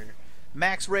meter.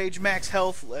 Max rage, max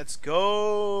health. Let's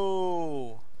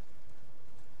go.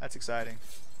 That's exciting.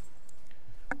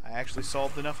 I actually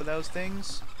solved enough of those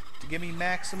things to give me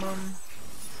maximum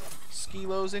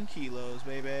skilos and kilos,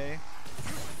 baby.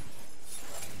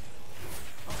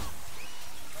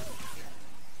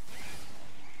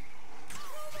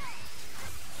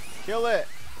 Kill it.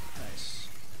 Nice.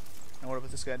 Now what about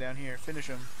this guy down here? Finish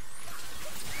him.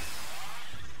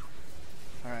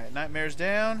 Alright, Nightmare's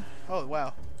down. Oh,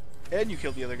 wow. And you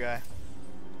killed the other guy.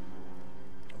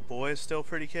 Boy is still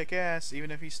pretty kick-ass. Even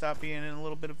if he stopped being in a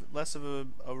little bit of less of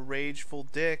a rageful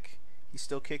dick, he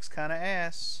still kicks kind of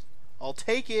ass. I'll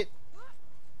take it.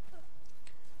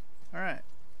 Alright,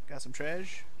 got some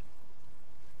treasure.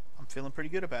 I'm feeling pretty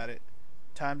good about it.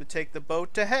 Time to take the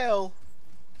boat to hell.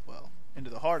 Well, into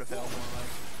the heart of hell, more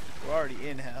like. We're already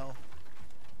in hell.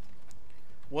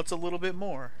 What's a little bit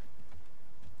more?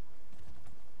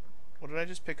 What did I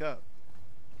just pick up?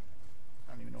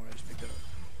 I don't even know what I just picked up.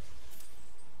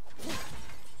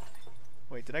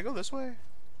 Wait, did I go this way?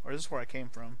 Or is this where I came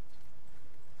from?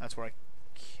 That's where I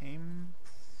came...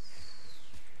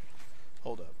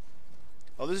 Hold up.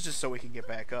 Oh, this is just so we can get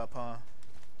back up, huh?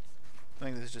 I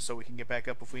think this is just so we can get back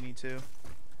up if we need to.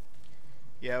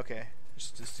 Yeah, okay.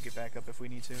 Just to get back up if we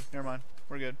need to. Never mind.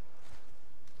 We're good.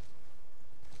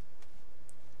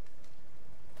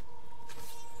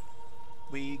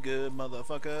 We good,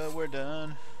 motherfucker. We're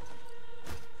done.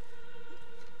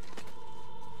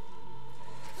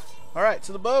 Alright,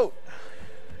 to the boat.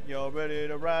 Y'all ready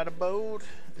to ride a boat?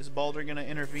 Is Baldur gonna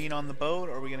intervene on the boat,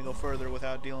 or are we gonna go further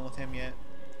without dealing with him yet?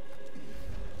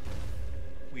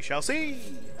 We shall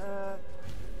see!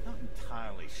 Not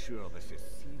entirely sure this is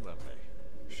seaworthy.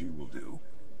 She will do.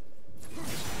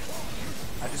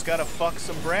 I just gotta fuck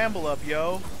some Bramble up,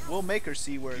 yo. We'll make her Give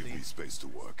seaworthy. me space to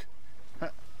work.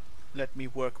 Let me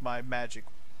work my magic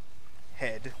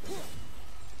head.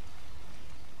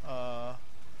 I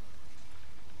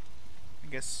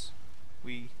guess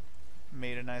we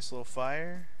made a nice little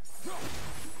fire.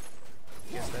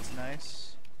 Guess that's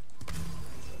nice.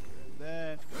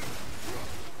 That.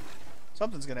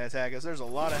 Something's gonna attack us. There's a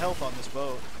lot of health on this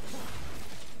boat.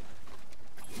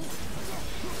 Let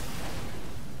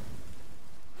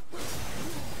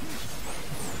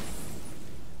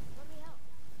me help.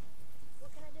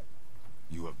 What can I do?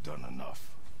 You have done enough.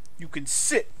 You can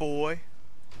sit, boy.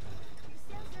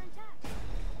 The sails are intact.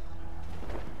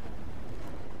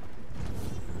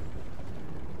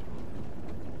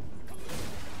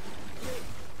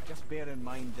 Just bear in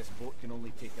mind this boat can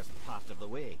only take us part of the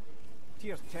way.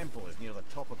 Tyr's temple is near the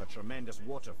top of a tremendous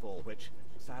waterfall, which,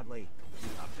 sadly, we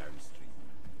are downstream.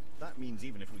 That means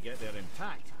even if we get there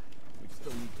intact, we'd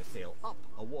still need to sail up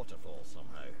a waterfall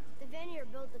somehow. The Vanir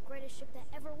built the greatest ship that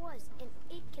ever was, and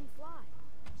it can fly.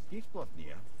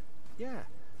 Skiflotnir? Yeah,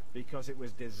 because it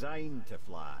was designed to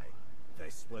fly.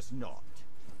 This was not.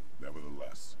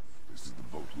 Nevertheless, this is the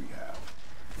boat we have.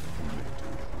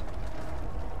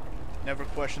 Never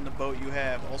question the boat you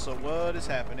have. Also, what is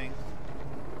happening?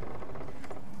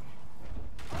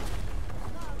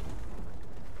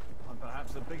 And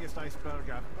perhaps the biggest iceberg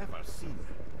I've ever seen.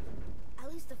 At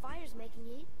least the fire's making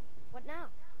heat. What now?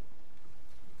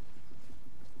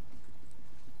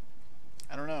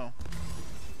 I don't know.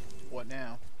 What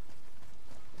now?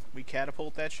 We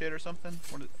catapult that shit or something?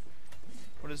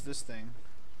 What is this thing?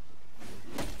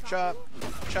 Chop,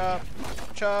 chop,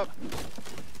 chop.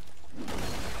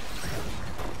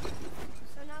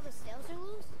 So now the sails are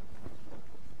loose?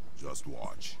 Just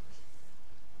watch.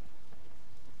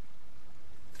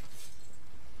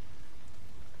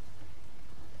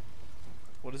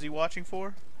 What is he watching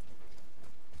for?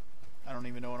 I don't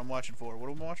even know what I'm watching for.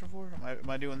 What am I watching for? Am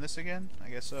I doing this again? I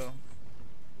guess so.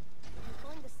 You're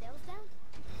pulling the sails down?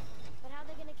 But how are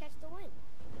they gonna catch the wind?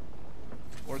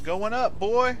 We're going up,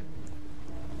 boy!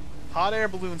 Hot air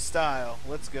balloon style.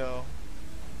 Let's go.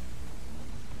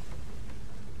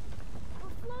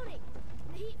 We're floating!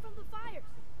 The heat from the fires!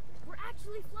 We're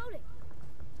actually floating!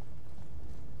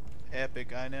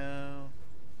 Epic, I know.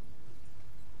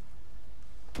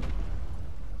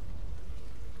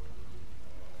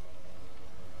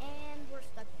 And we're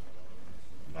stuck.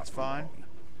 That's Not for fine. long.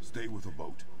 Stay with the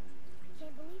boat.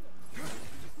 Can't believe it.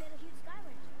 Just made a huge sky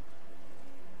lantern.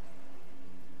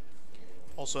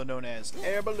 Also known as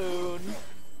air balloon.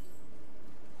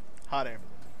 Hot air.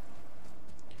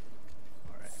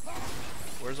 Alright.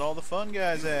 Where's all the fun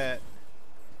guys at?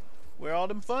 Where all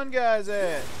them fun guys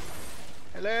at?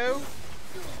 Hello?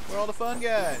 Where all the fun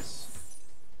guys?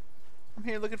 I'm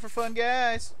here looking for fun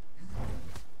guys.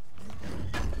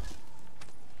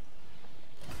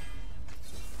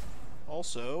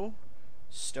 Also,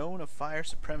 Stone of Fire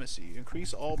Supremacy.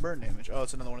 Increase all burn damage. Oh,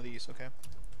 it's another one of these. Okay.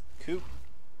 Cool.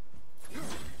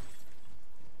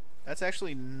 That's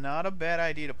actually not a bad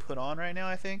idea to put on right now,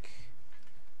 I think.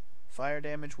 Fire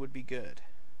damage would be good.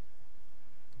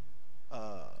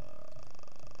 Let's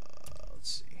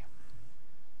see.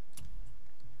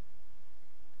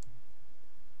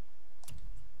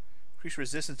 Increase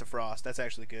resistance to frost. That's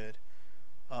actually good.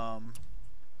 Let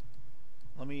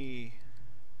me...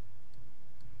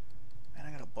 Man,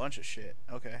 I got a bunch of shit.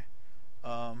 Okay.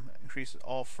 Increase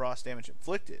all frost damage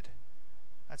inflicted.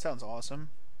 That sounds awesome.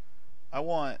 I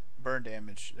want burn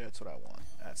damage. That's what I want.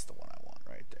 That's the one I want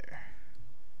right there.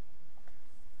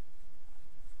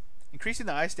 Increasing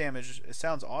the ice damage, it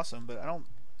sounds awesome, but I don't...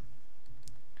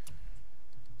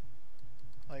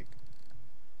 Like...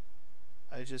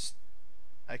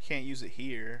 I can't use it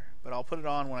here, but I'll put it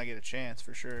on when I get a chance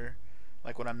for sure.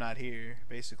 Like when I'm not here,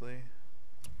 basically.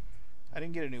 I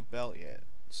didn't get a new belt yet,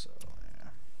 so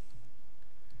yeah.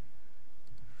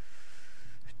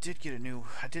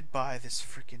 I did buy this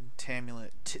freaking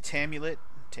Tamulet. Tamulet?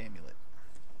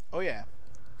 Oh yeah.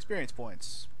 Experience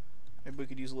points. Maybe we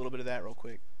could use a little bit of that real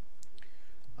quick.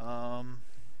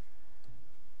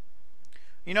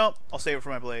 You know, I'll save it for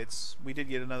my blades. We did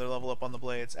get another level up on the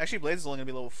blades. Actually, blades is only going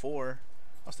to be level 4.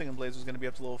 I was thinking blades was going to be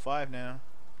up to level 5 now.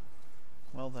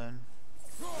 Well then.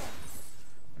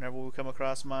 Whenever we come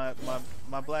across my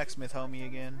blacksmith homie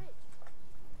again.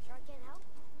 Sure I can't help?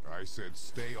 I said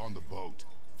stay on the boat.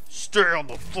 Stay on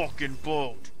the fucking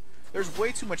boat! There's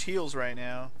way too much heals right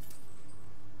now.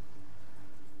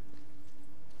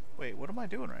 Wait, what am I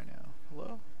doing right now?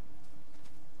 Hello?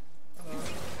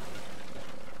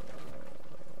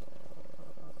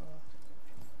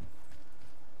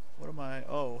 What am I?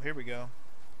 Oh, here we go.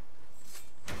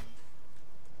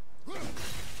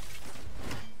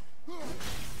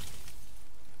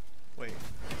 Wait.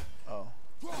 Oh.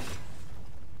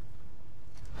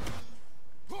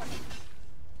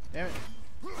 Damn it.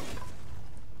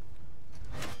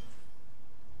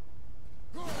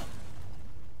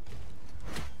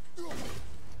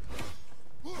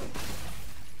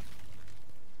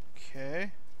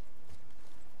 Okay.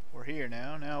 We're here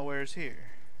now. Now where's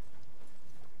here?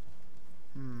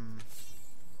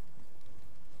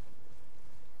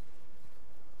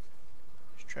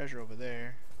 There's treasure over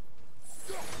there.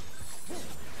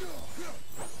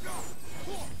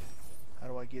 How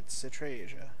do I get the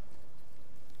treasure?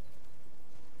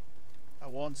 I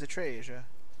want the treasure.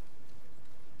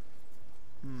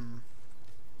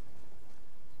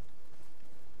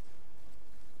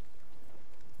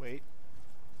 Wait.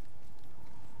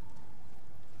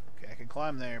 Okay, I can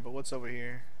climb there, but what's over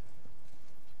here?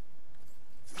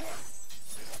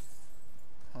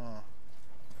 Huh.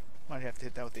 Might have to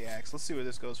hit that with the axe. Let's see where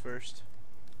this goes first.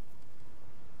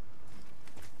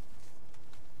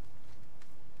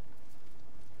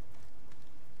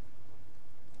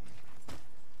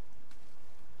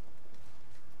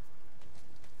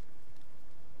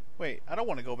 Wait, I don't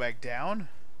want to go back down.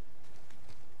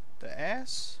 The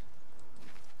ass?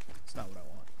 That's not what I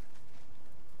want.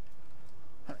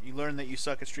 Huh, you learn that you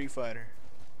suck at Street Fighter.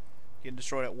 Getting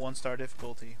destroyed at 1-star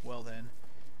difficulty. Well then.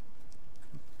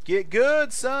 Get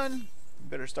good, son! You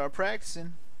better start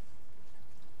practicing.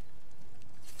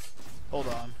 Hold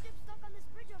on. Ship's stuck on this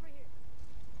bridge over here.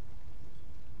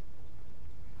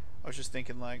 I was just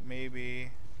thinking like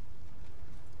maybe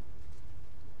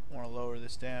I want to lower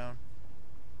this down.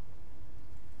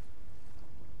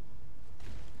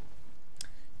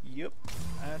 Yep,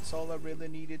 that's all I really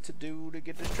needed to do to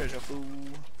get this treasure, fool.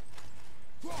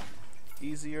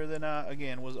 Easier than I,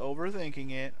 again, was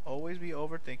overthinking it. Always be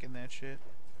overthinking that shit.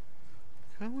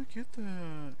 How do we get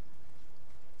that?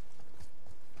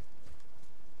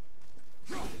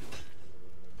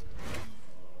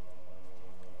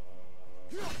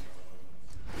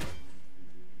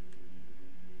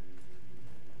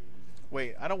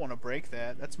 Wait, I don't want to break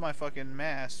that. That's my fucking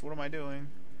mast. What am I doing?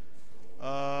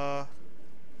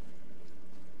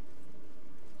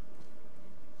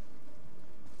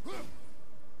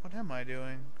 What am I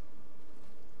doing?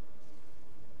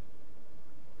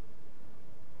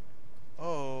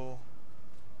 Oh.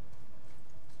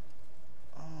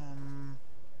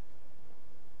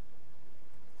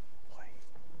 Wait,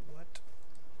 what?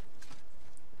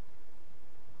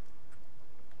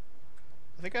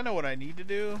 I think I know what I need to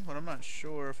do, but I'm not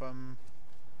sure if I'm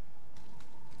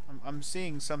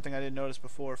seeing something I didn't notice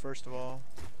before, first of all.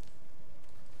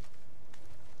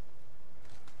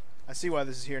 I see why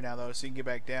this is here now, though, so you can get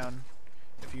back down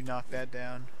if you knock that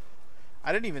down.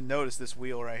 I didn't even notice this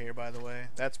wheel right here, by the way.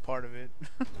 That's part of it.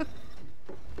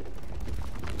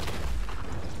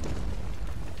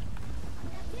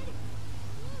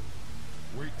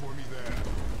 Wait for me there.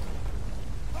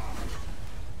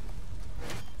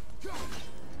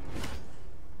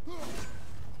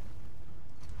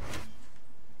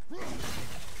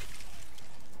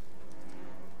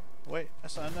 Wait,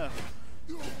 that's not enough.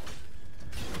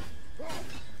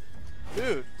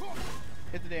 Dude,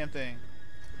 hit the damn thing.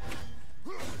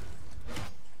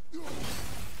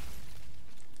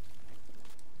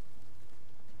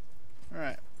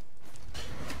 Alright.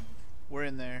 We're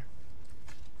in there.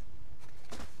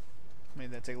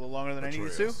 Made that take a little longer than I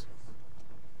needed to.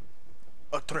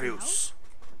 Atreus.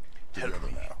 Help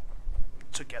me.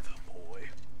 Together, boy.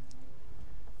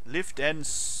 Lift and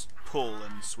pull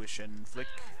and swish and flick.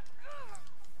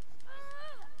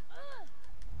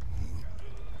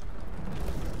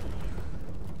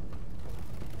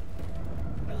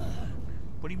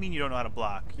 What do you mean you don't know how to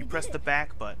block? You press the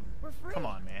back button. We're free. Come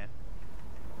on, man.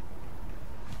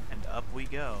 And up we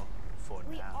go. For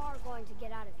We now. are going to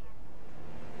get out of here.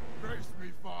 Grace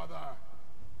me, Father.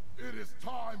 It is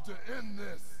time to end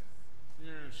this.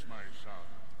 Yes, my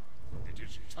son. It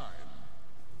is time.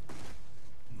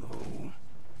 No,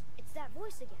 It's that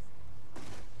voice again.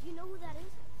 Do you know who that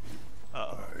is?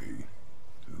 Uh-oh. I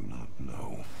do not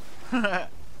know.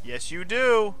 Yes, you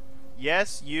do.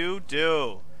 Yes, you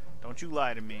do. Don't you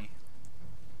lie to me.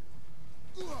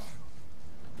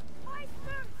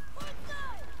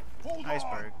 Hold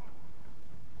Iceberg.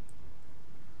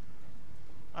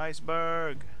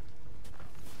 Iceberg.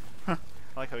 I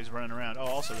like how he's running around. Oh,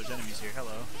 also there's enemies here.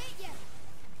 Hello.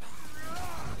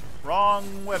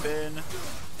 Wrong weapon.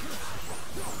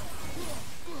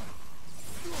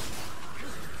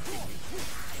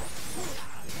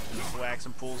 Whack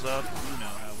some pools up. You know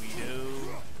how we do.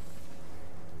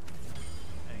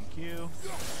 Thank you.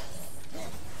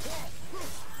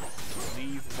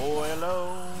 Leave boy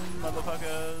alone,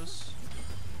 motherfuckers.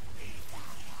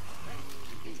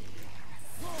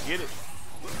 Get it.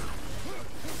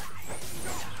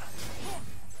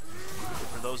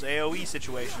 For those AoE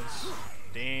situations.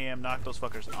 Damn, knock those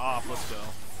fuckers off. Let's go.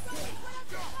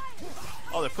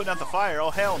 Oh, they're putting out the fire.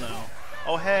 Oh, hell no.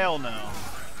 Oh, hell no.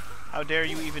 How dare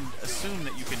you even assume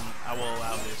that you can... I will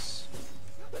allow this.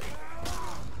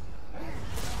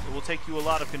 It will take you a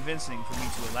lot of convincing for me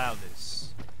to allow this.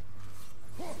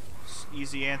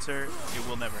 Easy answer, it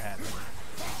will never happen.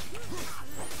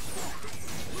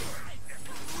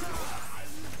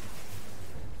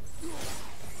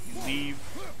 You leave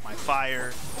my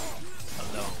fire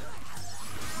alone.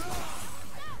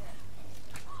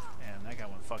 Man, that guy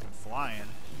went fucking flying.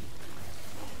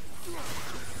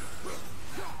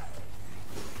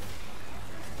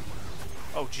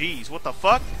 Oh jeez, what the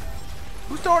fuck?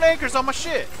 Who's throwing anchors on my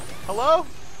shit? Hello?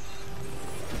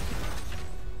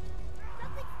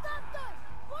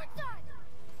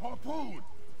 Harpoon!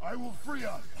 I will free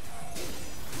us!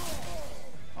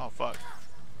 Oh fuck.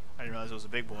 I didn't realize it was a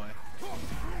big boy.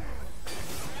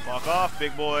 Walk off,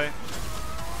 big boy.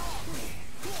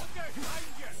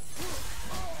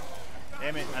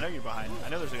 Damn it, I know you're behind me. I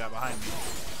know there's a guy behind me.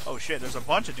 Oh shit, there's a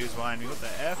bunch of dudes behind me. What the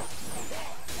F?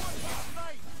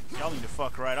 Y'all need to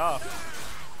fuck right off.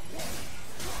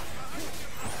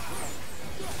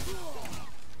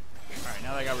 Alright,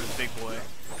 now that I got rid of the big boy,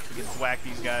 we can whack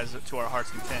these guys to our heart's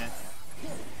content.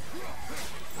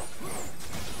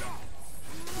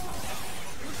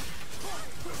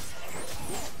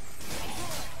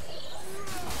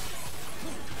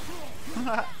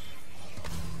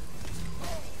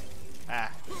 Ah.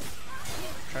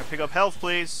 Try to pick up health,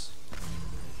 please.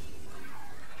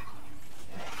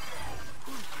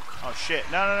 Oh shit.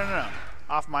 No, no, no, no, no.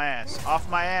 Off my ass. Off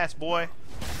my ass, boy.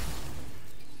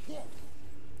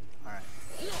 Alright.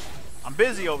 I'm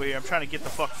busy over here. I'm trying to get the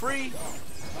fuck free.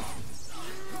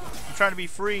 I'm trying to be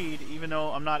freed, even though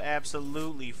I'm not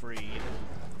absolutely freed.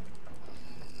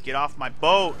 Get off my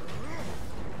boat.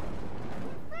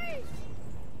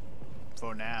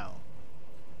 For now.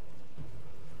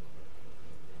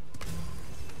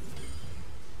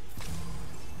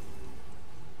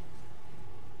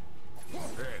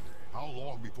 Ed, how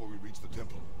long before we reach the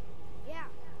temple? Yeah,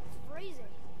 it's freezing.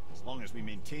 As long as we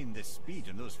maintain this speed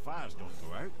and those fires don't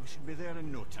go out, we should be there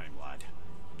in no time, lad.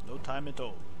 No time at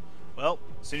all. Well,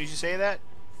 as soon as you say that,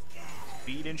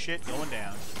 speed and shit going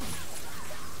down.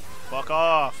 Fuck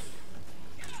off.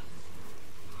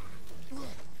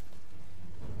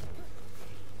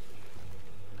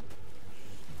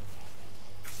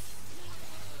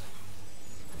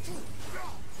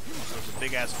 There's a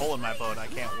big ass hole in my boat I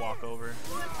can't walk over.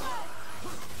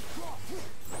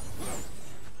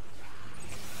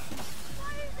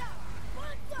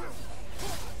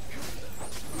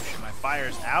 My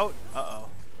fire's out? Uh-oh.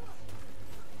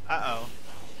 Uh-oh.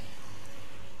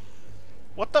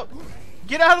 What the?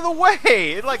 Get out of the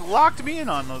way! It like locked me in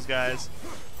on those guys.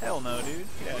 Hell no, dude.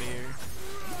 Get out of here.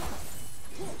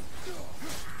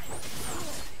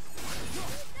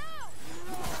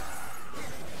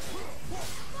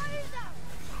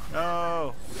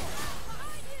 No.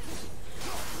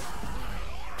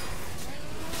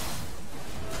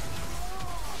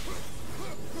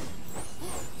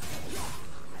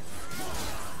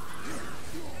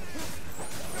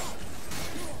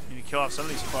 Need to kill off some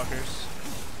of these fuckers.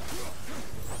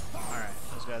 Alright,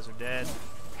 those guys are dead.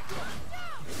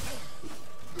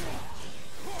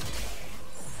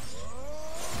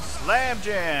 Slam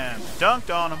jam!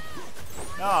 Dunked on him.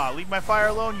 Nah, leave my fire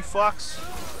alone, you fucks.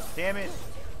 Damn it.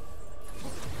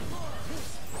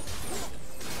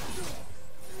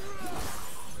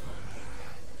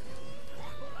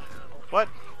 What?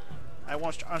 I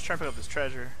was trying to pick up this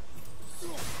treasure.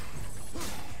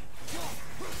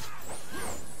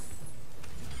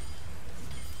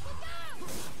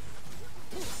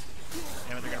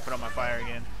 Damn it, they're gonna put out my fire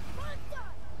again.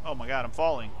 Oh my god, I'm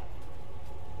falling.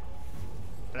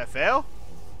 Did I fail?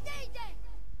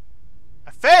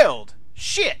 I failed!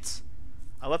 Shit!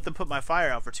 I let them put my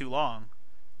fire out for too long.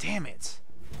 Damn it.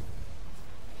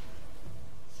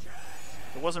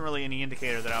 There wasn't really any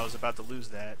indicator that I was about to lose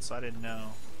that, so I didn't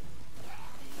know.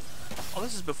 Oh,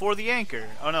 this is before the anchor.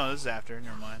 Oh no, this is after.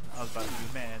 Never mind. I was about to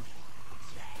be mad.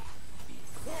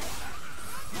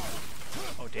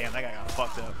 Oh damn, that guy got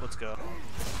fucked up. Let's go.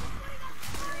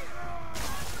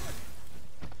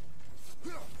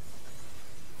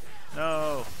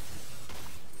 No.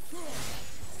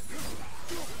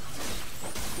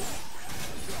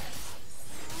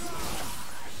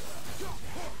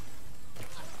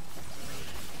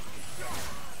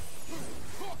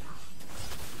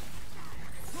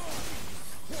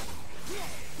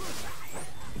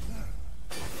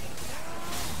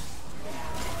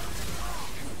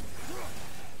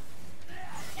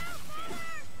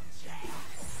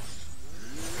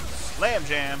 Slam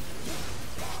jam.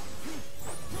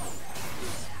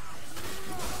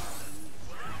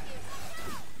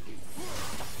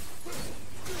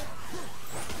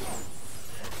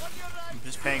 I'm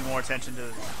just paying more attention to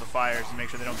the fires and make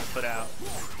sure they don't get put out.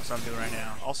 That's what I'm doing right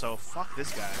now. Also, fuck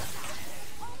this guy.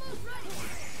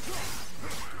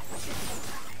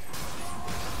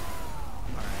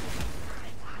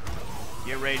 Alright.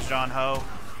 Get raged on, ho.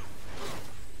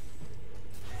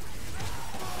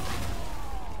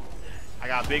 I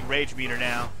got a big rage meter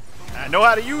now. And I know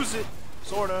how to use it,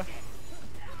 sorta.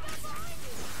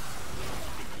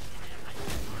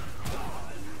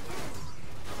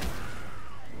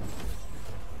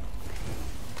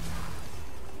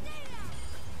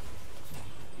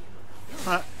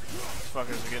 Huh. These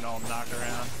fuckers are getting all knocked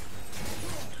around.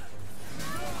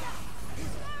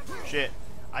 Shit.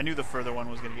 I knew the further one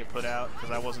was gonna get put out because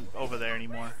I wasn't over there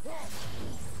anymore.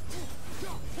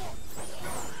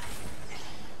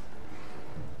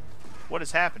 What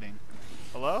is happening?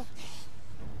 Hello?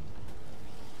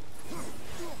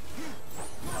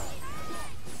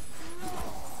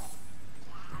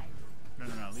 No,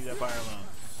 no, no. Leave that fire alone.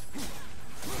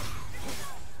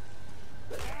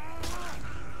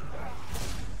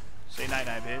 Say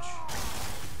night-night, bitch.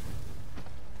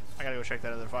 I gotta go check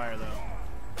that other fire, though.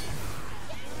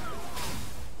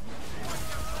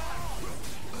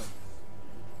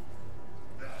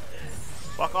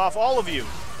 Fuck off, all of you!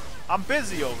 I'm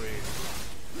busy over here.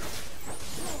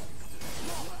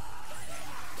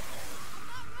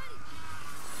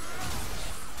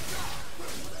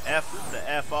 F the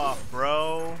F off,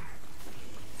 bro.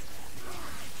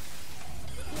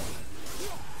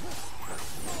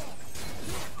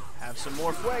 Have some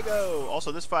more fuego.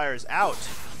 Also, this fire is out.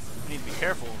 I need to be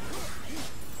careful.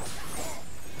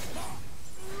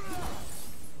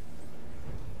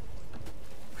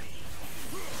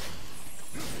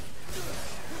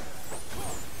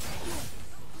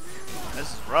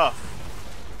 This is rough.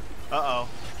 Uh-oh.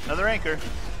 Another anchor.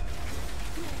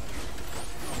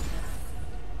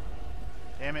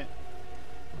 Damn it.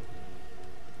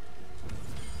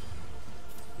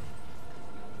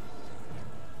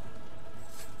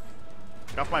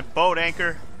 Get off my boat,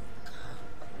 anchor.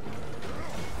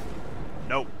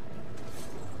 Nope.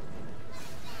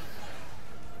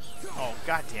 Oh,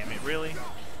 god damn it, really?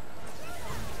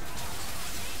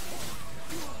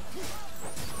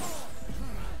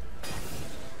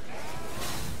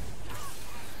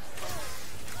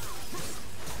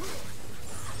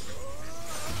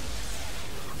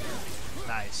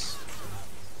 Nice.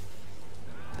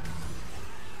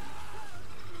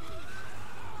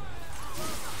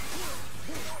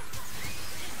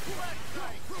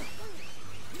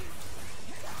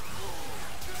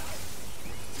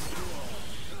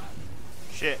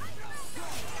 Shit.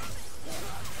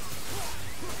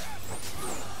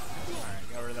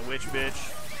 Alright, got rid of the witch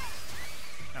bitch.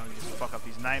 Now we just fuck up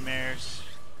these nightmares.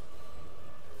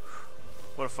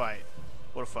 What a fight.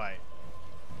 What a fight.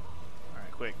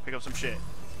 Alright, quick, pick up some shit.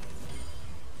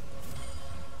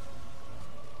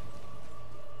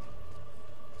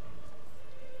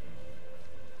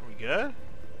 Are we good?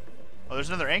 Oh, there's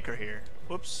another anchor here.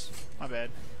 Whoops. My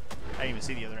bad. I didn't even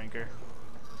see the other anchor.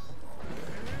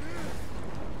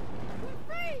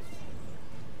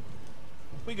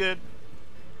 We good.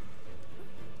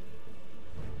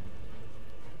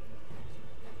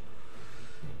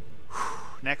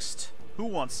 Next, who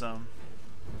wants some?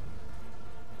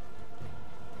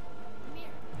 Amir,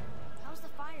 how's the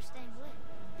fire staying lit?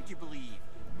 Did you believe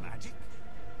magic?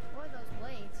 Or those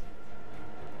blades?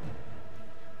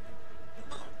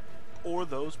 Or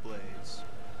those blades.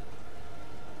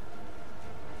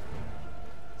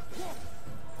 Who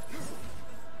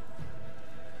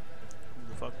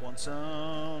the fuck wants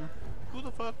some? Who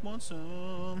the fuck wants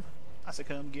some? I said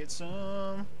come get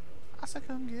some. I said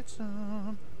come get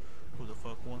some. Who the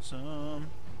fuck wants some?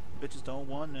 Bitches don't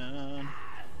want none.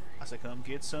 I said come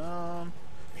get some.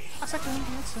 I said come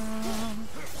get some.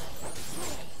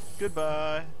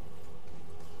 Goodbye.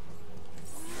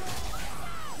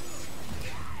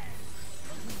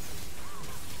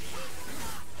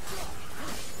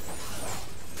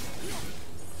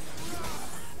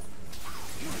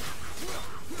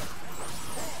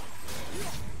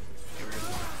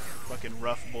 Fucking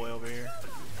rough boy over here.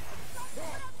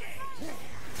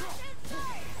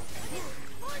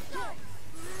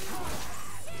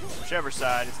 Whichever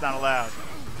side, it's not allowed.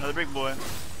 Another big boy.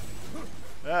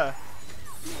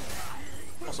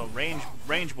 Also,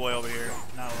 range boy over here,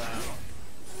 not allowed.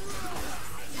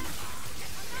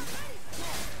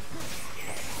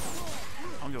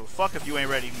 I don't give a fuck if you ain't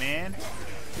ready, man.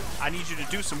 I need you to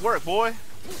do some work, boy.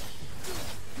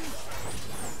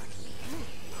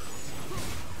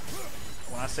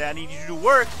 When I say I need you to do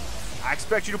work, I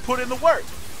expect you to put in the work.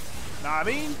 Know what I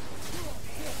mean?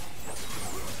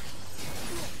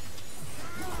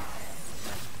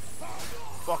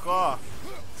 Fuck off.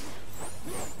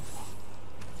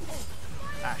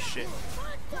 Ah, shit.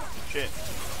 Shit.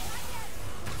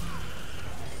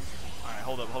 Alright,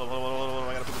 hold up.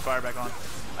 I gotta put the fire back on.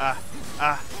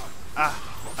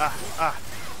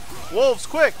 Wolves,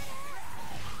 quick!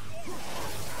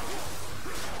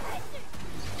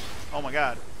 Oh my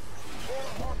god.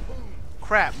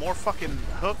 Crap, more fucking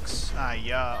hooks? Ah,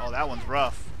 yeah. Oh, that one's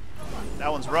rough.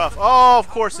 That one's rough. Oh, of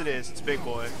course it is. It's big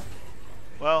boy.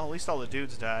 Well, at least all the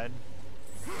dudes died.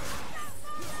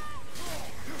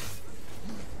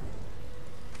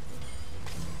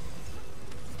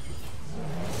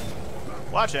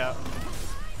 Watch out.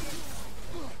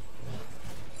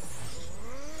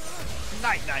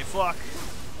 Night, fuck.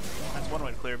 That's one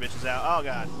way to clear bitches out. Oh,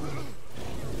 God.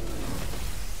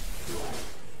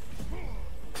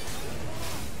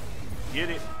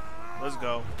 Get it. Let's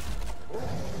go.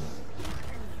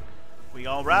 We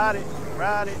all ride it,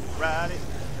 ride it, ride it.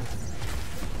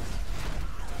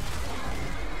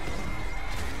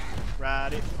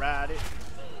 Ride it, ride it.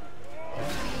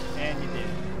 And you did.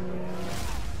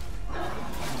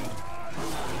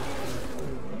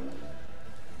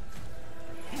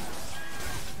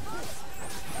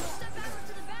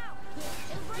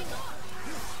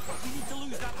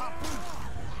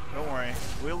 Don't worry,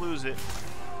 we'll lose it.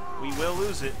 We will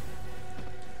lose it.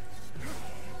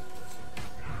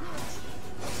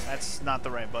 That's not the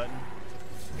right button.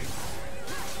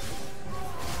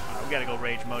 We gotta go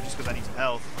rage mode just because I need some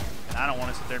health. And I don't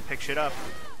want to sit there and pick shit up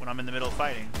when I'm in the middle of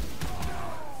fighting.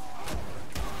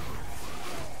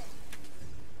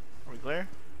 Are we clear?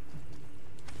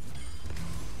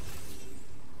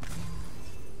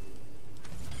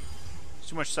 There's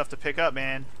too much stuff to pick up,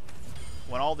 man.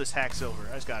 Want all this hack silver.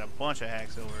 I just got a bunch of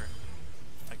hack silver.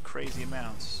 Like crazy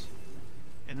amounts.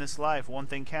 In this life, one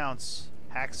thing counts.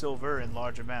 Hack silver in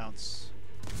large amounts.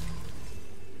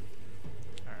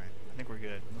 Alright, I think we're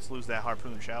good. Let's lose that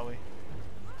harpoon, shall we?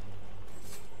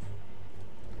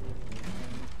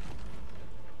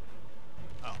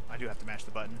 Oh, I do have to mash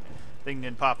the button. Thing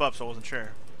didn't pop up, so I wasn't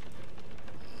sure.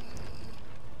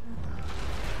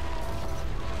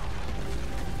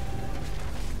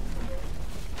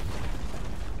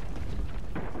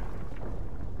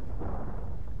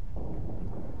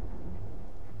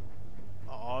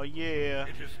 Oh yeah.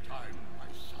 It is time, my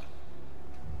son.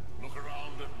 Look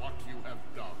around at what you have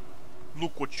done.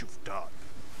 Look what you've done.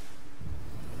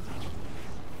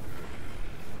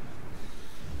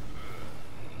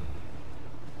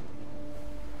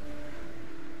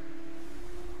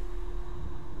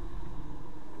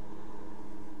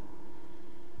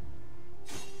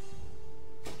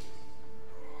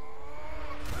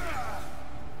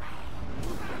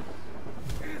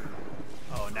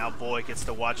 Oh, now boy gets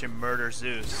to watch him murder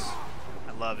Zeus.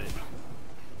 I love it.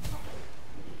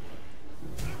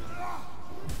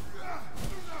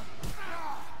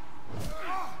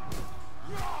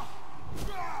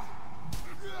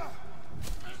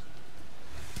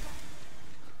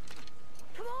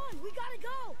 Come on, we gotta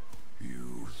go.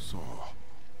 You saw.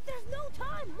 There's no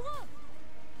time. Look.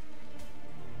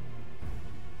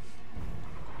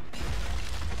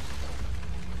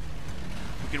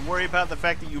 You can worry about the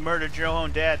fact that you murdered your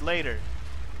own dad later.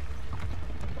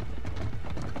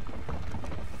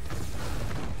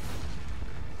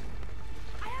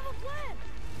 I have a plan.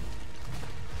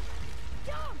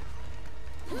 Jump.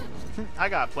 I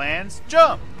got plans.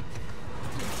 Jump!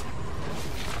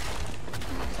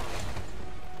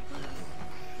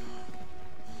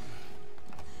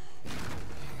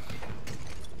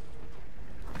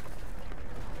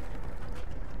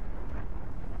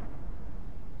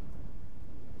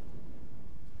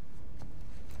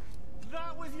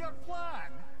 That was your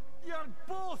plan? You're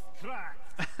both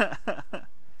cracked.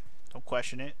 Don't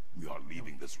question it. We are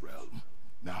leaving this realm.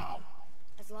 Now.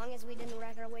 As long as we didn't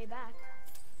wreck our way back.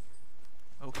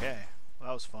 Okay. Well,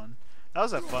 that was fun. That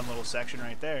was a fun little section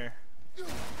right there. That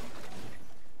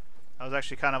was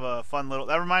actually kind of a fun little...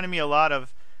 That reminded me a lot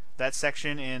of that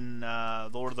section in the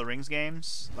Lord of the Rings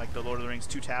games. Like the Lord of the Rings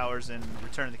 2 Towers and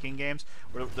Return of the King games.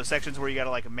 Where the sections where you gotta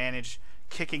like manage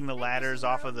kicking the ladders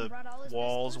off of the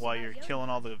walls while you're killing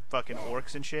all the fucking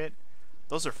orcs and shit.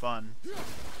 Those are fun.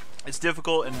 It's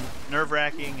difficult and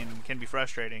nerve-wracking and can be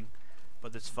frustrating,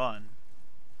 but it's fun.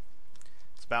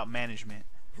 It's about management.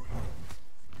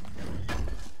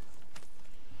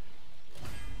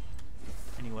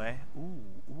 Anyway, ooh.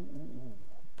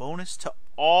 Bonus to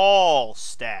all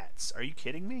stats. Are you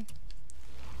kidding me?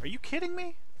 Are you kidding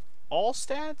me? All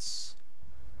stats?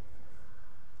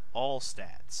 All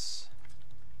stats.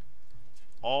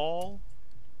 All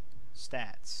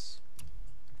stats.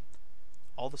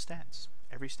 All the stats.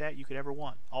 Every stat you could ever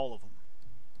want. All of them.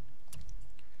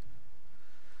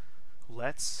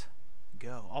 Let's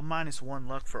go. I'll -1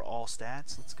 luck for all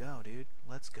stats. Let's go, dude.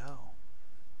 Let's go.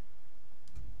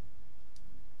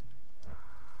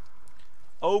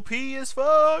 OP as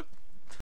fuck!